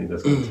long y'all think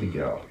that's going to take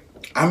y'all?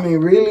 I mean,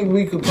 really,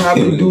 we could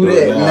probably do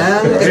that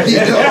now. You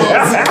know what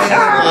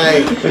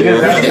I'm saying?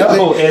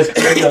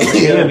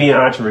 Because y'all being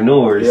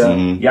entrepreneurs,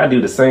 y'all do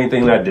the same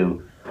thing I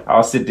do.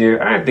 I'll sit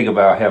there. I didn't think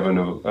about having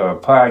a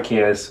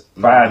podcast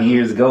 5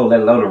 years ago, let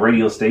alone a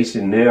radio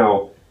station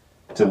now,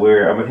 to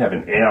where I'm going to have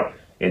an app.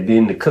 And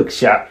then the cook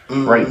shop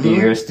right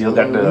there, still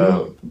got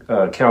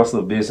the council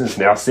of business,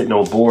 now sitting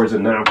on boards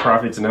of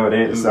nonprofits and all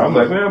that. So I'm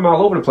like, man, I'm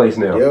all over the place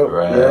now.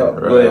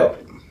 But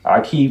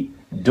I keep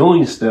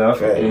doing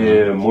stuff,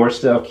 and more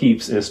stuff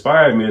keeps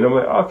inspiring me. And I'm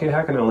like, okay,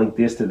 how can I link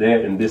this to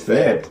that and this to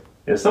that?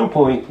 At some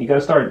point, you got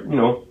to start,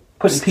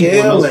 putting people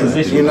in those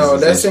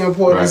positions. That's the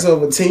importance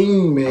of a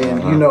team,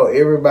 man.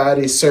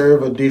 Everybody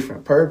serve a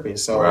different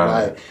purpose. So,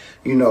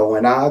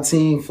 when our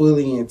team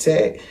fully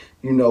intact,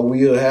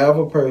 we'll have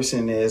a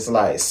person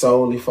that's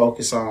solely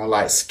focused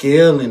on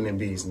scaling the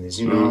business.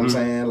 You know what I'm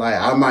saying?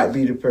 I might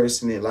be the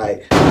person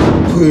that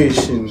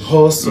push and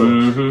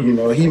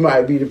hustle. He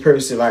might be the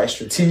person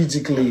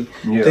strategically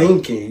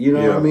thinking. You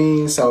know what I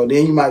mean? So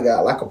then you might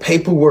got a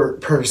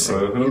paperwork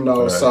person.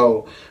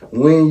 So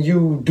when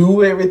you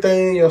do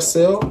everything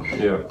yourself,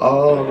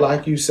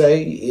 like you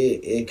say,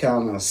 it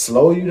kind of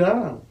slow you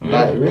down.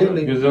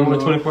 Really, because there's only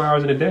 24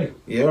 hours in a day.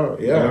 Yeah.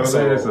 You know what I'm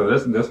saying? So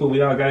that's what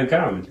we all got in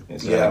common.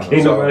 Yeah.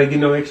 Ain't nobody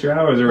getting no extra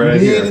hours around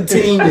here. You need a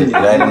team. It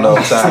ain't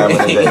enough time in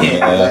the day,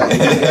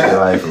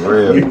 man. For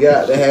real. You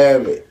got to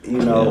have it,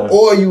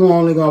 or you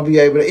only going to be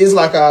able to. It's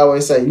like I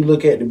always say, you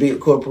look at the big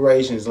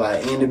corporations,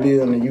 in the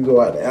building, you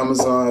go out to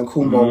Amazon,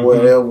 Kumo,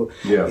 whatever.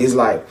 Yeah. It's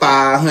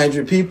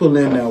 500 people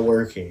in there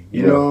working.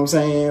 You know what I'm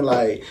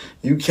saying?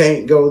 You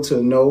can't go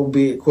to no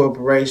big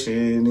corporation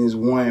and it's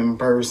one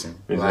person.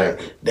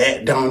 Exactly.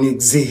 That don't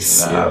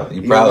exist. Nah,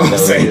 you probably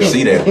never even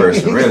see that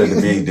person, really,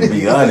 to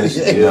be honest.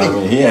 You know what I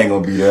mean? He ain't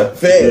going to be there.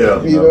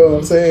 Fact. You know what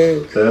I'm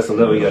saying? So that's the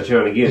level you're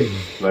trying to get.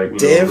 Like,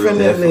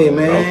 definitely,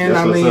 man.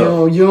 I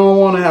mean, you don't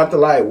want to have to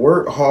like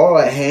work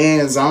hard,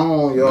 hands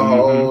on your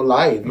whole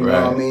life. You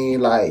know what I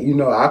mean? Like, you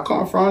know, I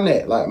come from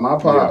that. Like my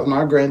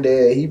my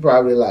granddad, he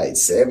probably like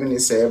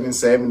 77,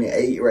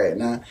 78 right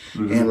now,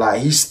 and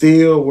like he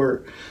still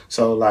work.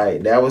 So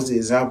like that was the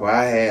example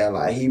I had.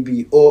 Like he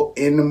be up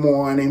in the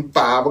morning,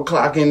 5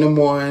 o'clock in the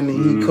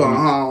morning. He come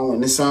home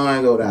and the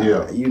sun go down.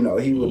 Yeah. You know,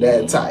 he was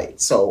that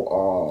tight.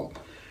 So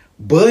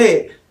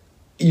but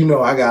you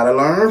know, I gotta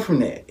learn from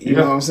that. You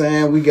know what I'm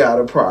saying? We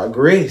gotta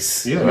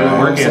progress. Yeah, you know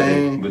what I'm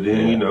saying? But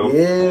then, you know,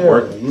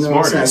 work you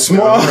know smarter.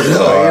 Smarter, you know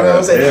what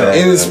I'm saying?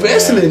 Yeah. And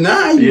especially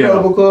now, you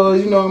know,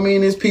 because, you know what I mean,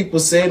 there's people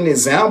setting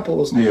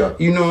examples,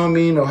 you know what I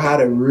mean, of how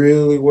to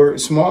really work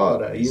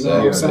smarter. You know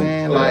what I'm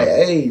saying? Like,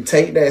 hey,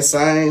 take that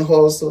same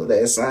hustle,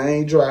 that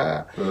same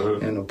drive,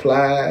 and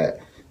apply it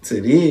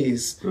to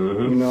this. You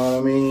know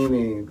what I mean?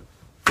 And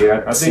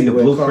I think the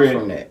blueprint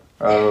from that.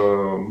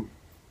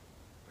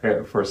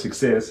 For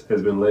success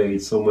has been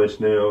laid so much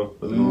now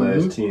within the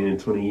last 10,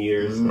 20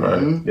 years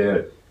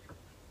that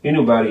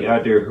anybody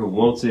out there who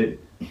wants it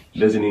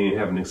doesn't even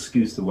have an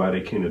excuse to why they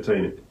can't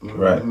attain it.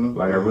 Right.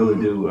 Like I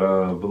really do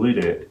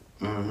believe that.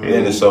 And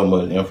there's so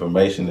much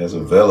information that's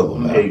available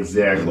now.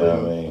 Exactly. You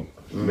know what I mean?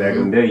 Back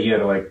in the day, you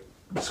had to like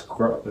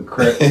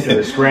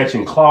scratch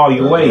and claw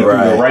your way through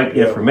the right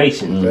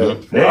information. Now,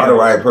 or the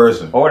right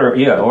person. Or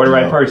the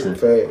right person.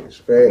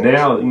 Facts.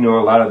 Now, you know,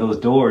 a lot of those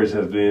doors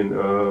have been,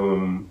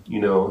 you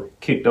know,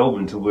 kicked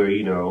open to where,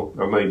 you know,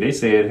 I mean, they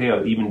said,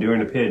 hell, even during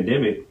the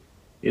pandemic,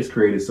 it's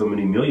created so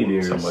many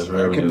millionaires. So much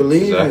revenue. I can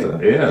believe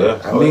it. Yeah.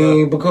 I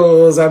mean,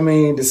 because, I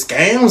mean, the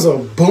scams are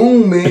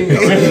booming.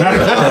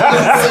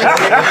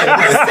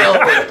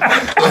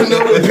 I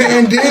know the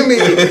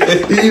pandemic,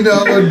 you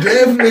know,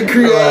 definitely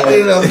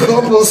created a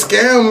couple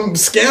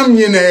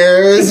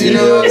scammionaires, you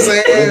know what I'm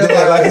saying?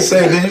 Like I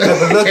said, then you have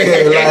to look at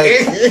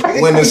it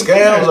like when the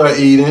scams are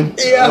eating,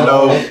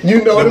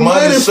 you know the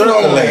money's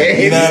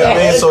circulating. You know what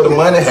I mean? So the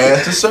money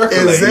has to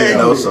circulate. Exactly. You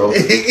know, so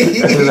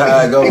that's how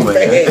I go,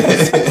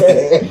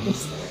 man.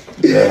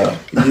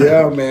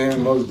 Yeah,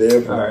 man, most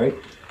definitely. All right.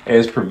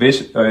 As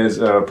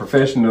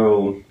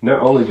professional,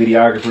 not only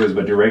videographers,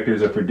 but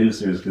directors and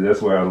producers, because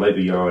that's where I label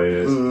y'all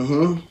as.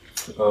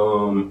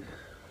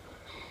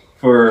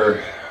 For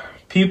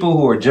people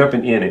who are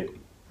jumping in it,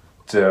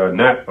 to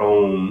not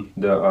on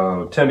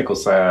the technical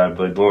side,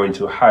 but going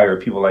to hire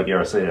people like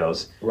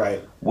yourselves.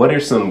 Right. What are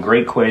some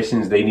great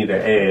questions they need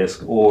to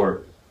ask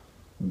or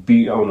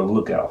be on the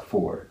lookout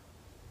for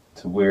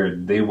to where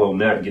they will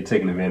not get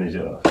taken advantage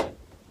of?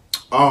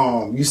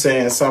 You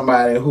saying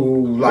somebody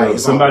who like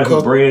somebody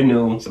who's brand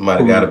new,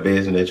 somebody got a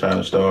business they're trying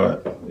to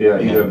start.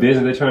 Yeah, either a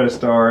business they're trying to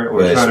start or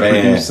trying to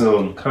produce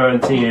some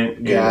content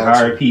and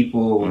hire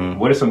people.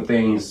 What are some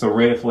things, some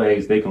red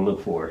flags they can look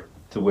for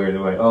to where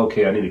they're like,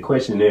 okay, I need to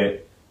question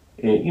that,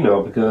 and you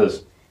know,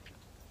 because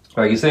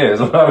like you said, there's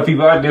a lot of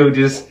people out there who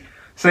just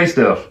say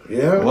stuff.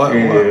 Yeah. One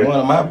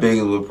of my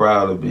biggest would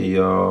probably be,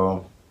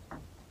 you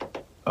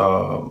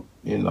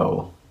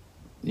know,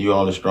 you're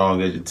only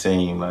strong as your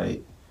team,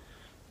 like.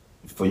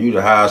 For you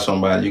to hire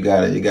somebody, you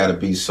gotta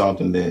be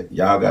something that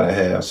y'all gotta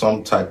have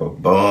some type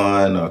of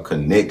bond or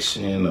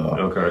connection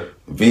or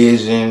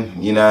vision.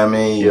 You know what I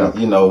mean? Yeah.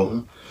 You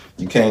know,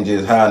 you can't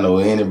just hire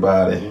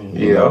anybody.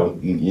 You know,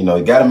 you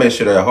gotta make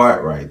sure their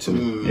heart right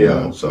too. You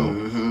know, so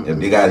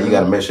you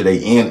gotta make sure they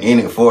in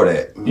it for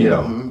that. You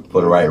know, for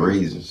the right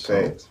reasons. So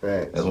facts.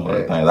 That's one of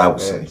the things I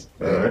would say.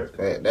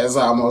 Facts. That's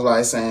almost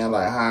like saying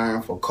like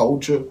hiring for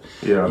culture.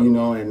 Yeah. You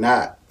know, and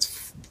not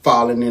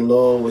falling in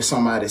love with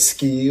somebody's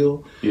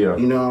skill. Yeah.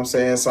 You know what I'm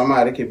saying?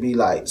 Somebody could be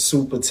like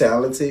super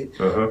talented,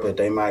 but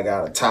they might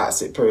got a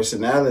toxic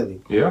personality.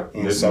 Yeah.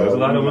 And there's so a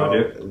lot of them out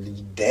there.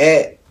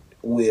 That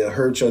will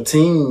hurt your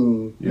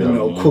team, you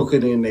know, quicker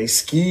than their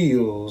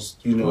skills,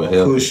 you know,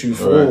 push you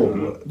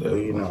forward.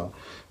 You know.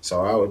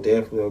 So I would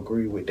definitely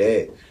agree with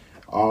that.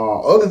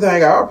 Other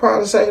thing I would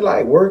probably say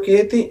like work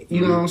ethic,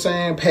 you know what I'm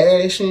saying?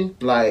 Passion,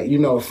 like, you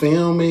know,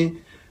 filming.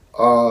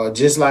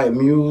 Just like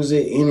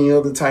music, any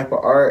other type of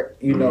art,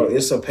 you know,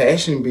 it's a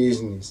passion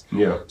business.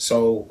 Yeah.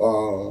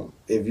 So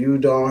if you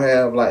don't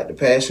have like the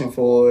passion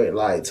for it,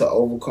 like to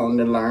overcome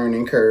the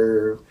learning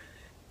curve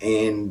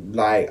and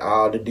like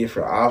all the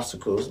different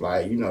obstacles,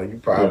 like, you know, you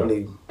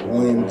probably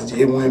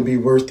it wouldn't be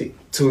worth it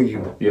to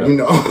you. Yeah. You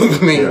know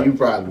what I mean? You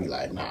probably be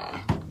like, nah.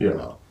 You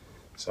know.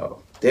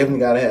 So definitely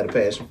gotta have the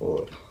passion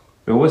for it.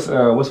 But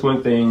what's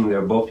one thing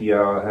that both of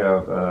y'all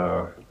have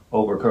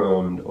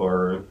overcome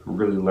or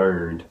really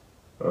learned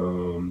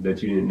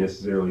that you didn't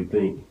necessarily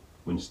think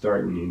when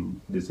starting in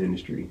this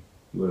industry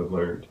you would have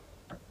learned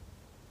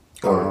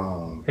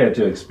or had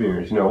to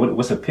experience? You know,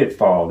 what's a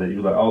pitfall that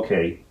you're like,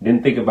 okay,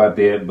 didn't think about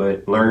that,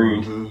 but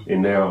learned,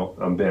 and now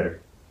I'm better?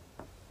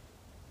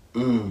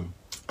 I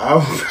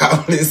would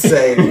probably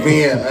say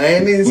being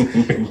honest,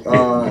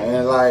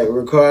 and like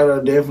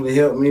Ricardo definitely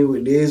helped me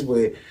with this,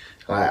 but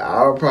like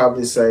I would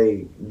probably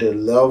say the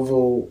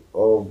level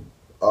of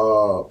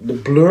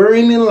the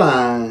blurring the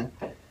line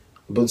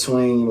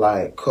between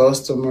like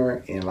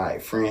customer and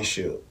like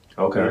friendship.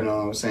 Okay. You know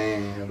what I'm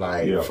saying?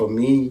 Like for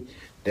me,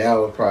 that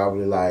was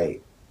probably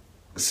like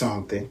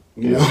something.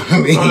 You know what I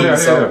mean?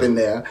 Something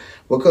there.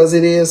 Because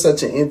it is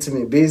such an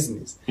intimate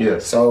business. Yeah.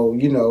 So,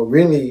 you know,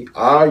 really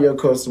all your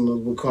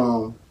customers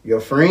become your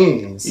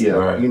friends. Yeah.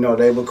 Right. You know,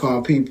 they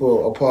become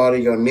people, a part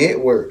of your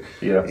network.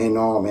 Yeah.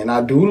 And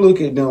I do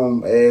look at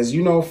them as,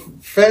 you know,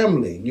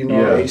 family, you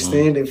know,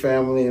 extended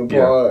family and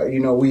part, you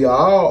know, we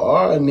all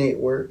are a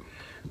network.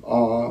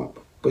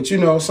 But, you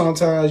know,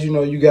 sometimes, you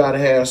know, you got to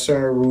have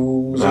certain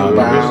rules and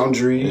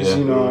boundaries,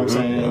 you know what I'm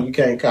saying? You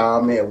can't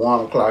call me at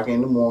 1 o'clock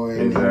in the morning,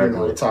 and, you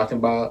know, talking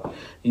about,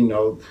 you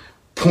know,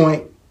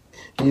 point,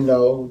 you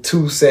know,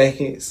 2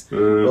 seconds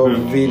of a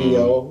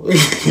video.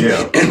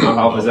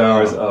 Office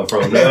hours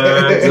from 9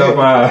 to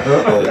 5.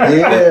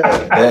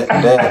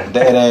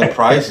 That ain't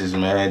prices,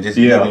 man. Just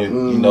giving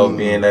you know,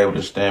 being able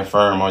to stand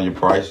firm on your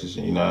prices,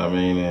 you know what I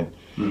mean? And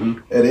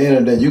at the end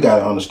of the day, you got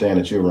to understand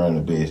that you're running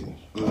a business.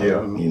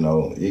 Yeah. You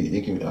know,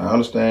 it can. I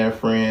understand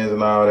friends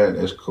and all that.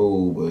 That's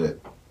cool, but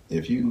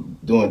if you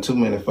doing too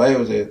many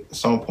favors, at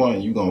some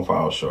point you gonna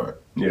fall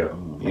short. Yeah.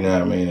 You know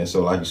what I mean? And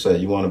so, like you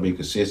said, you want to be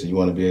consistent. You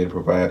want to be able to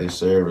provide this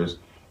service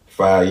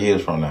 5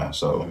 years from now.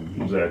 So,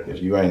 if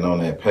you ain't on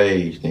that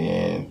page,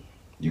 then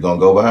you're gonna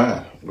go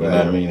behind. You know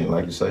what I mean? And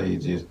like you say,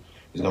 it's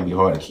gonna be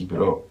hard to keep it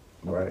up.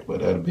 Right. But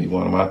that'll be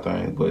one of my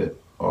things. But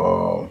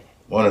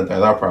one of the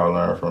things I probably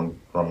learned from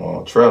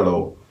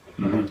Trello.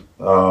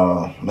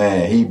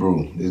 Man,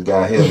 Hebrew, this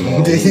guy here,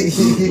 man,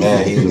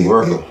 he's a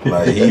worker.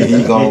 Like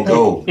he gonna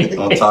go.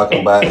 I'm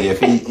talking about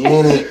if he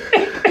in it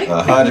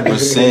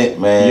 100%,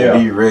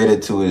 man, be ready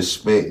to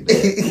expect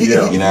that.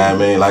 You know what I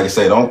mean? Like I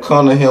say, don't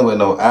come to him with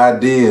no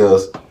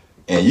ideas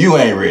and you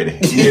ain't ready.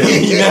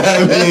 You know what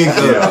I mean?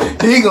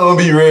 He gonna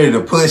be ready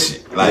to push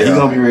it. Like he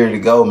gonna be ready to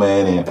go,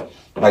 man. And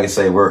like I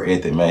say, work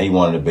ethic, man. He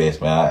one of the best,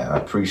 man. I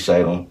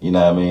appreciate him. You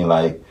know what I mean?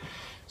 Like,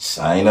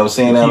 I ain't never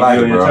seen that life,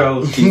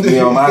 bro. Keep me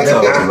on my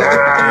toes, bro. You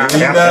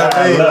know what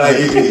I mean? Like,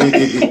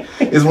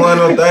 it's one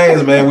of those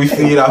things, man. We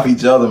feed off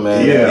each other,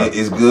 man.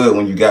 It's good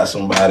when you got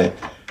somebody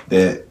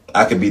that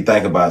I could be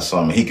thinking about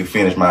something. He could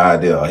finish my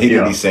idea. Or he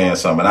could be saying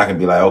something. And I could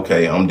be like,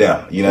 okay, I'm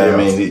down. You know what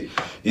I mean?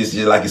 It's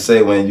just like you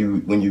say, when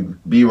you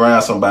be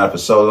around somebody for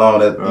so long,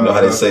 that you know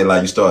how they say,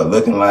 like, you start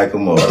looking like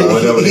them or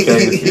whatever the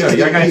case.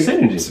 Y'all got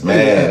synergies.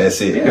 Man,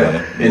 that's it,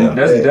 man. And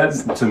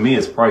that's to me,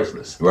 is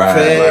priceless.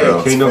 Right.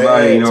 Like, can't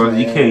nobody, you know,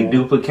 you can't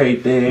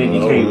duplicate that.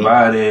 You can't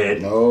buy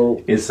that.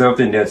 No. It's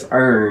something that's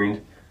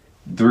earned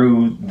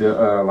through the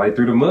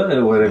mud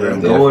or whatever,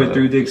 and going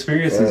through the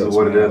experiences of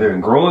one another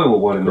and growing with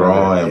one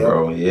another.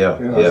 Bro.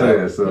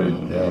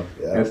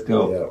 That's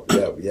dope.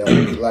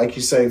 Like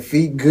you say,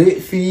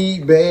 good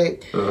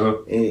feedback.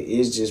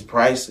 It's just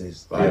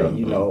priceless. Like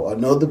you know,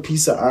 another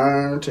piece of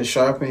iron to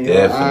sharpen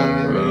your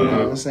iron. You know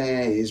what I'm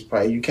saying? It's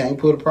probably, you can't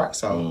put a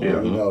price on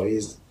it. You know,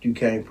 you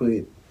can't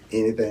put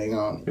anything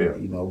on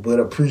it. You know, but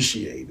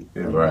appreciate it.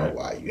 You know,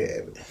 while you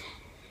have it.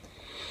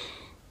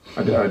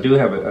 I do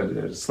have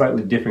a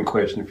slightly different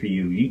question for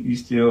you. You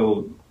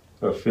still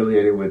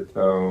affiliated with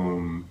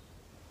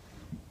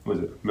was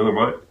it Miller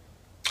Mont?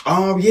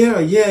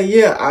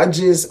 Yeah. I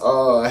just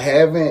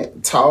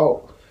haven't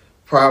taught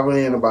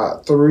probably in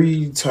about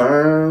 3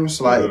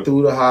 terms, like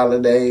through the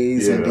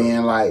holidays, and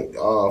then like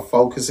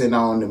focusing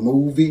on the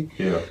movie.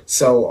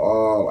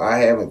 So I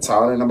haven't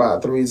taught in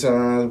about 3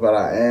 terms, but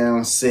I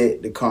am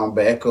set to come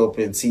back up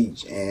and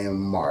teach in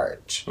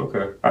March.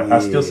 Okay. I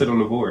still sit on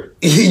the board.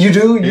 You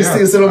do? You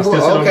still sit on the board?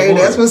 Okay,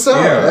 that's what's up.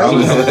 I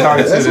was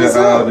talking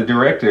to the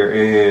director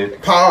and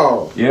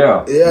Paul. And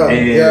I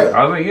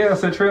was like,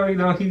 Centrell, you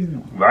know, he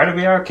invited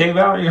me out, came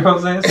out, you know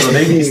what I'm saying? So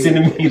they be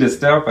sending me the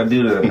stuff. I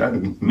do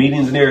the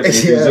meetings and everything.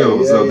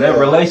 So that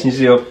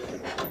relationship,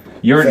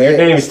 your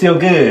name is still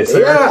good,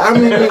 sir. I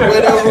mean,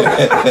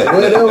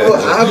 whatever.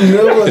 I've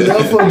never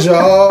left a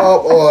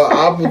job or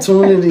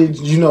opportunity,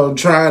 you know,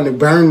 trying to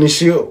burn the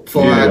ship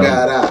before I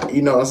got out.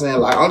 You know what I'm saying?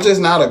 Like, I'm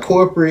just not a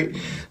corporate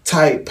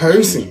type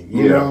person.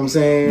 You know what I'm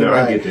saying? No,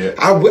 like, I get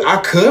that.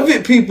 I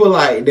covet people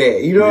like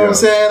that. You know what I'm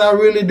saying? I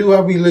really do.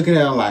 I be looking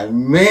at them like,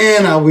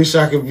 man, I wish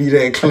I could be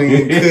that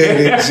clean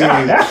cut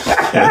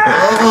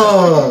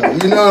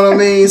and you know what I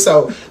mean?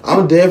 So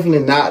I'm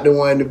definitely not the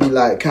one to be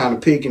like kind of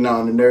picking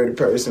on the nerdy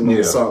person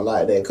or something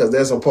like that, because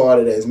that's a part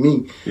of that's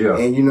me.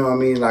 And you know what I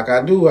mean? Like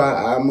I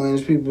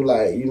manage people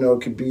like, you know,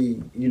 could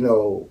be, you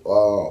know,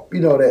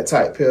 that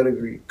type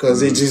pedigree,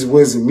 because it just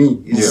wasn't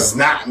me. It's just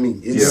not me.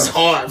 It's just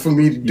hard for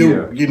me to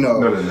do. You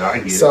know, no, I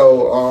get it.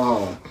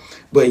 So,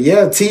 but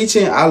yeah,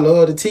 teaching, I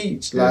love to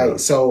teach. Like,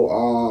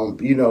 so,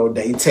 you know,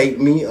 they take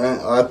me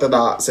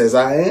unorthodox as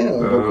I am,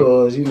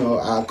 because, you know,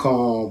 I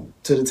come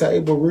to the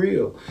table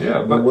real.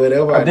 Yeah, but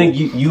whatever I think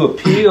you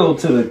appeal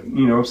to the,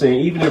 you know what I'm saying,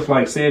 even if,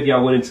 like, say if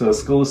y'all went into a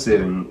school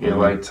setting and,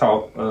 like,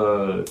 taught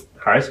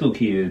high school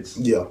kids.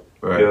 You know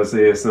what I'm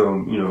saying,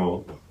 some, you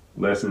know,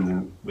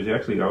 lessons, which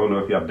actually, I don't know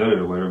if y'all done it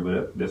or whatever,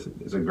 but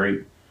it's a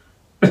great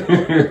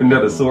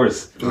another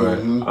source.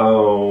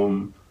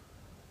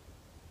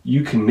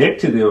 You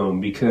connect to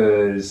them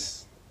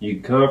because You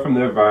come from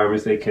the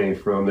environments they came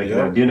from. They can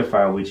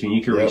identify with you, and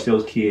you can reach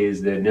those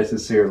kids that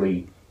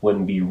necessarily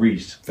wouldn't be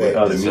reached with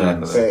other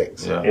means.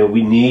 And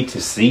we need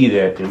to see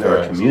that in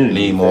our community.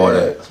 Need more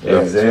of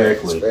that.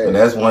 Exactly. And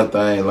that's one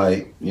thing,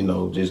 like, you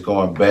know, just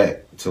going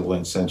back to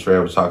when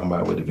Central was talking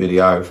about with the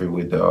videography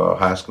with the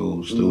high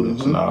school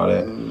students and all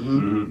that.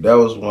 That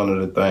was one of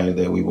the things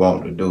that we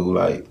want to do.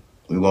 Like,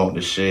 we want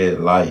to shed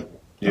light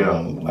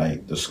on,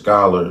 like, the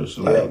scholars,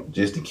 like,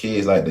 just the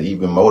kids, like, to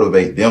even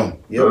motivate them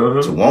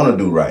to want to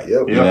do right.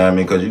 You know what I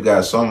mean? Because you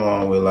got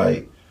someone with,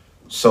 like,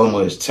 so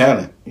much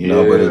talent, you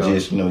know, but it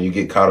just, you know, you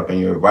get caught up in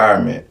your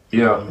environment.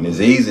 And it's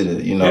easy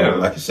to, you know,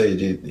 like you say,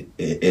 just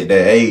at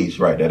that age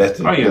right there, that's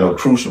the you know,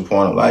 crucial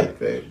point of life.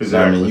 You know what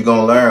I mean? You're going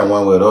to learn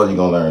one way or the other. You're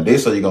going to learn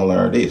this or you're going to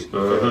learn this. You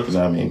know what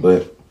I mean?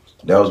 But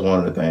that was one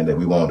of the things that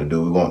we wanted to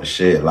do. We wanted to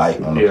shed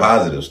light on the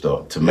positive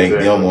stuff to make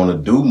them want to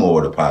do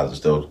more of the positive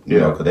stuff. You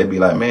know, because they be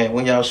like, man,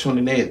 when y'all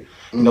shooting that,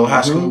 you know,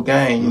 high school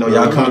game, you know,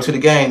 y'all coming to the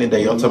game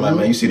today. I'm talking about,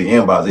 man, you see the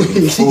inbox,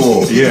 they be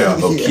full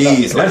of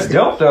kids. That's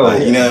dope, though.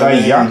 Like, you know what I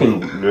mean? Y'all can,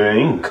 man,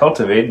 you can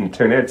cultivate and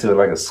turn that to,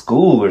 like, a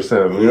school or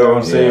something. You know what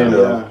I'm saying?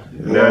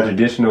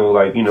 Non-traditional,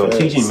 like, you know,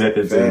 teaching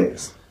methods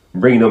and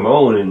bringing them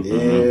on. And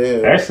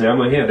actually, I'm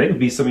like, they could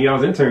be some of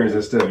y'all's interns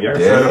and stuff. Y'all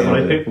can sign up on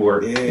that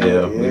paperwork. And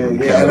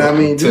I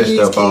mean, these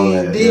kids,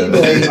 they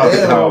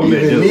don't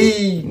even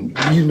need,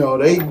 you know,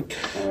 they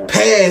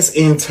past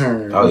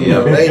intern. Oh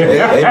yeah,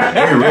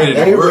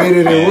 they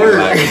ready to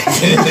work.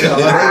 You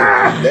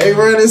know, they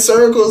running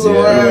circles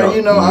around.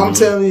 You know, I'm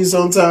telling you,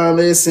 sometimes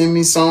they send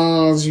me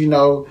songs. You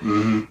know,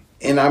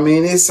 and I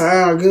mean, it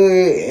sound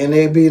good, and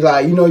they be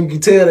like, you know, you can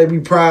tell they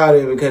be proud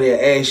of it because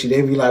they ask you.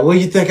 They be like, "Where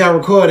you think I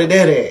recorded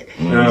that at?"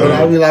 And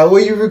I be like,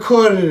 "Where you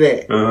recorded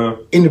it at?"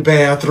 In the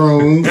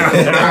bathroom on my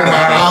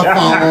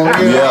iPhone.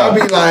 You know? I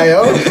be like,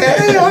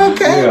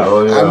 okay.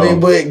 I mean,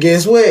 but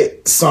guess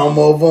what? Some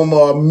of them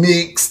are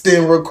mixed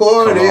and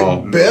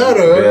recorded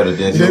better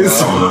than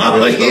some.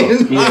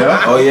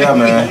 Oh yeah,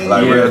 man.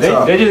 Like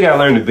they just gotta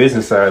learn the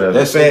business side of it.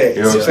 That's fact.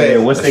 You know what I'm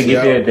saying? Once they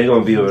get there, they're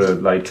gonna be able to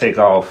like take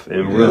off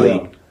and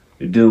really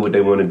do what they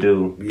want to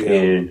do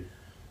and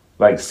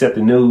like set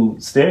the new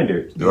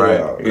standard. Right.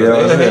 You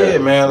know they're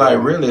ahead, man. Like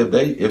really,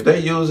 if they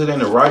use it in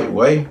the right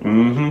way,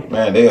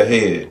 man, they're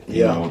ahead.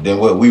 You know, than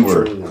what we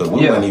were, because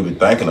we weren't even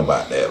thinking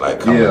about that. Like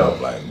coming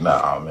up, like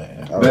nah,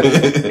 man. But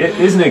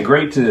isn't it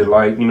great to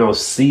like, you know,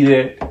 see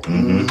that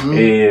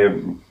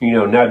and, you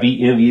know, not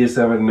be envious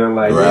of it and not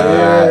like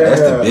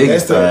that's the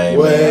biggest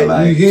thing, man.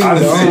 Like,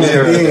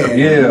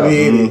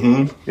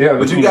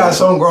 but you got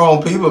some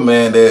grown people,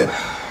 man, that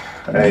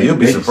you'll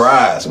be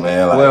surprised,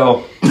 man. Like,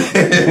 well,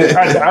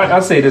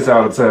 I say this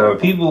all the time.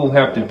 People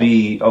have to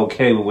be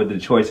okay with the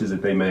choices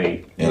that they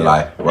made in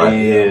life, right?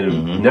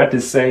 And not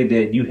to say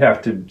that you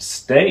have to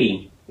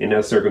stay in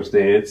that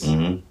circumstance,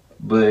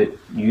 but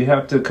you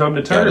have to come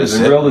to terms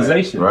and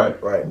realization. Right.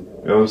 You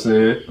know what I'm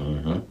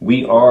saying?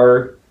 We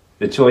are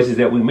the choices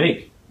that we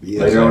make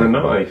later on in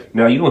life.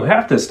 Now, you don't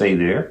have to stay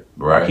there.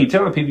 Right. I keep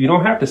telling people you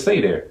don't have to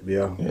stay there.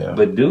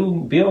 But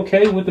be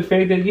okay with the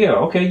fact that,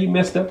 you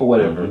messed up or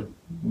whatever.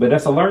 But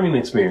that's a learning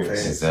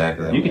experience.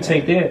 Exactly. You can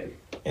take that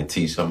and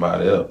teach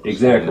somebody else.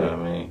 Exactly. You know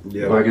what I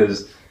mean? Like,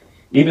 cause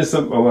even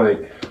something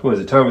like, what was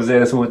it, Thomas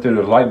Edison went through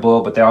the light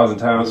bulb 1,000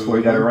 times before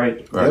he got it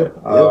right.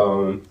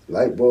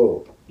 Light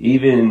bulb.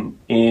 Even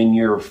in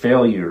your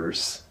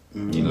failures,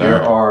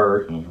 there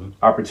are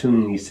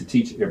opportunities to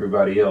teach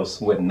everybody else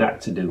what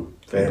not to do.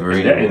 That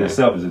in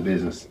itself is a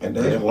business. And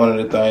that's one of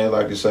the things,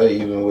 like you say,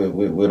 even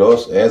with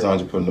us as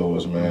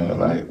entrepreneurs, man,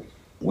 like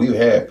we've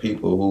had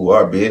people who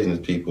are business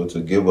people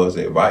to give us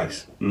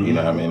advice, you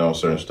know what I mean, on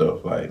certain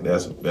stuff. Like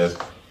that's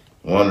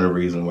one of the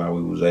reasons why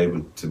we was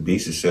able to be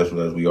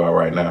successful as we are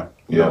right now.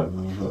 You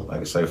know,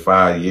 like I say,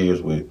 5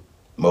 years with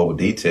mobile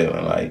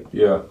detailing, like,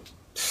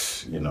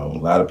 you know, a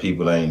lot of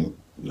people ain't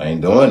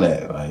doing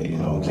that. Like, you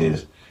know,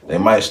 just they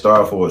might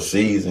start for a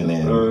season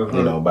and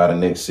you know, by the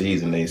next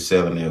season they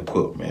selling their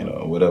equipment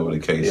or whatever the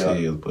case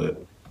is.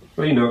 But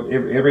well, you know,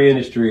 every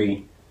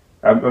industry.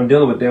 I'm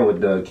dealing with that with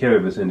the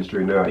cannabis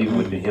industry now, even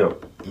with the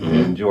hemp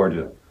in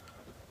Georgia.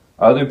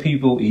 Other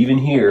people, even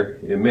here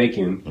in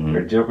Macon,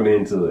 are jumping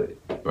into it.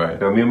 Right.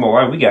 Now, me and my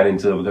wife, we got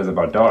into it because of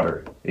our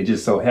daughter. It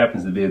just so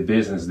happens to be a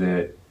business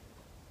that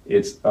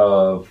it's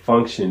a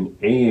function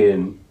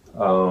and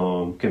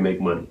can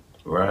make money.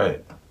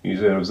 Right. You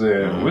see what I'm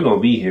saying? We're going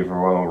to be here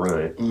for a long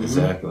run.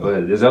 Exactly.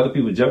 But there's other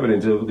people jumping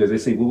into it because they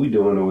see what we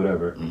doing or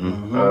whatever.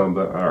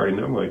 But I already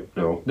know, I'm like,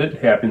 no, that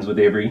happens with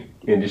every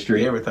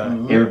industry.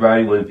 Everything.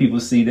 Everybody, when people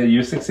see that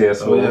you're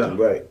successful,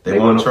 they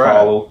want to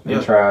follow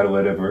and try it or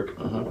whatever.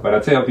 But I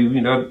tell people,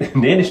 you know,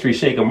 the industry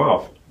shake them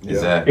off.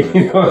 Exactly.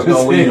 You know, it's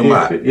going to weed them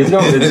out. It's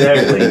going to,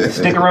 exactly.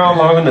 Stick around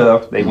long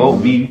enough, they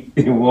won't be,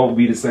 it won't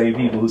be the same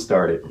people who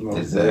started.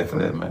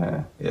 Exactly,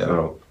 man.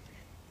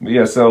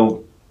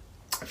 So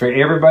for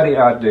everybody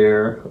out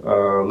there,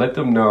 let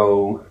them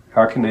know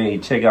how can they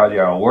check out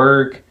y'all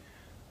work,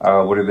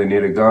 where do they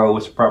need to go,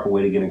 what's the proper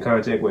way to get in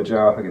contact with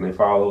y'all, how can they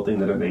follow,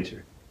 things of that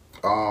nature.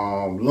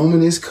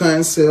 Luminous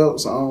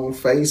Concepts on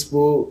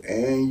Facebook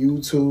and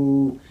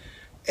YouTube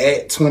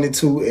at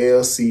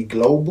 22LC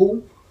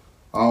Global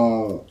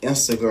on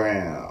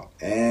Instagram.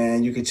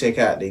 And you can check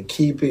out the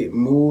Keep It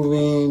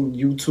Moving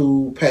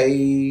YouTube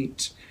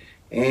page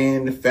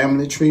and the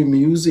Family Tree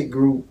Music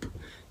Group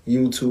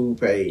YouTube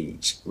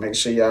page. Make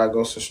sure y'all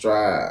go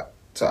subscribe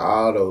to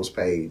all those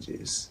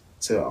pages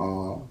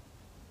to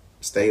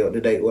stay up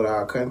to date with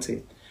our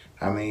content.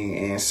 I mean,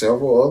 and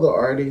several other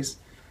artists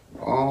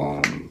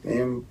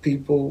and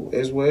people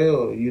as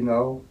well. You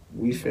know,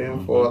 we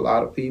film for a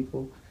lot of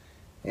people,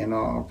 and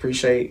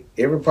appreciate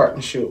every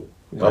partnership.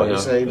 Like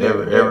say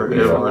every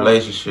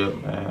relationship,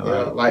 man.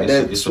 Yeah, like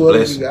that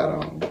sweater you got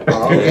on.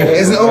 Oh, okay.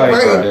 It's no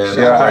break.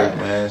 Yeah,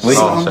 man.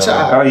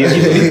 Oh yeah,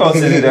 he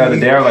posted it the other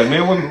day. I was like,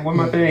 man, what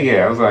my thing at?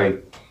 I was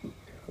like,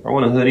 I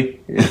want a hoodie.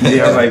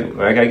 Yeah, I was like,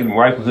 I gotta get my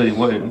wife a hoodie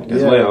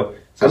as well.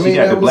 So she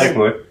got the black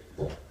one.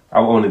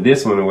 I wanted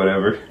this one or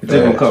whatever. It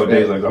took him a couple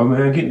days. Like, oh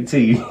man, I'm getting it to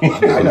you.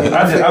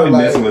 I be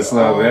messing with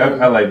Slum, man.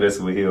 I like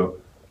messing with him.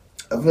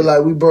 I feel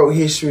like we broke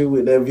history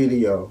with that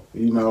video.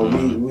 You know,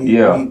 we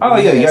y'all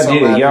did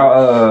it.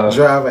 Y'all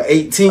driving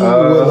 18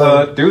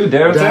 through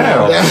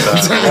downtown.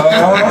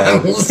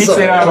 He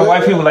said all the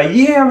white people like,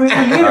 yeah, man,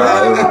 get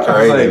it.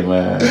 Crazy,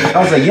 man.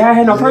 I was like, yeah, I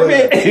had no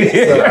permit.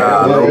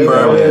 No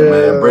permit,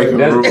 man. Breaking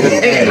the rules. I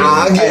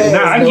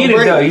get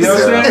it though. You know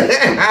what I'm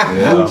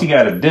saying? Do what you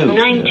gotta do.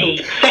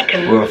 90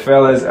 seconds. Well,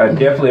 fellas, I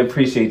definitely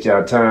appreciate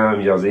y'all time,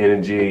 y'all's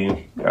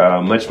energy.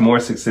 Much more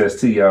success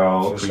to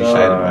y'all. Appreciate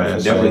it,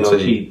 man. Definitely gonna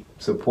keep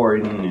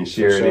supporting and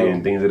sharing it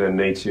and things of that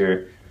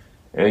nature.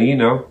 And you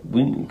know,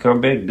 we can come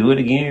back, do it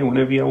again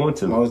whenever y'all want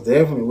to. Most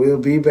definitely. We'll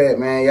be back,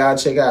 man. Y'all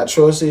check out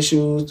Trust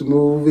Issues, the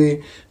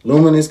movie,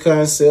 Luminous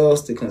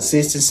Concepts, the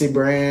Consistency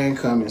brand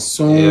coming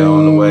soon. Yeah,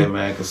 on the way,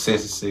 man.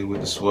 Consistency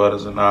with the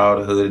sweaters and all,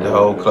 the hoodie, the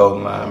whole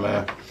clothing line,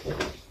 man.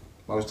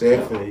 Most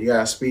definitely. You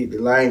gotta speak the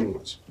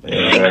language.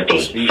 Yeah,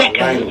 speak the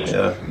language.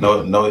 Yeah,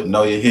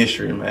 know your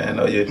history, man.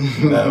 Know your,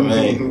 you know what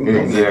I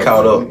mean? Get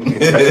caught up. All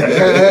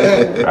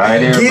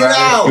right, everybody. Get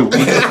out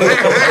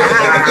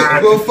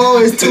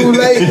before it's too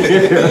late.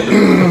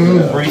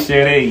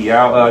 Appreciate it.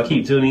 Y'all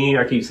keep tuning in.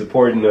 I keep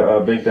supporting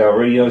the Baked Out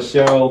Radio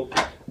Show.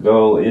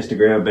 Go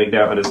Instagram, Baked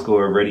Out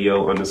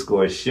 _radio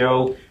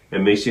 _show.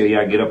 And make sure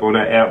y'all get up on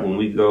that app when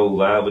we go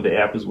live with the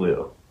app as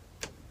well.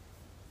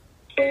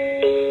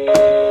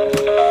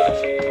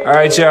 All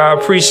right, y'all.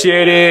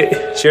 Appreciate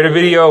it. Share the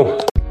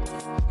video.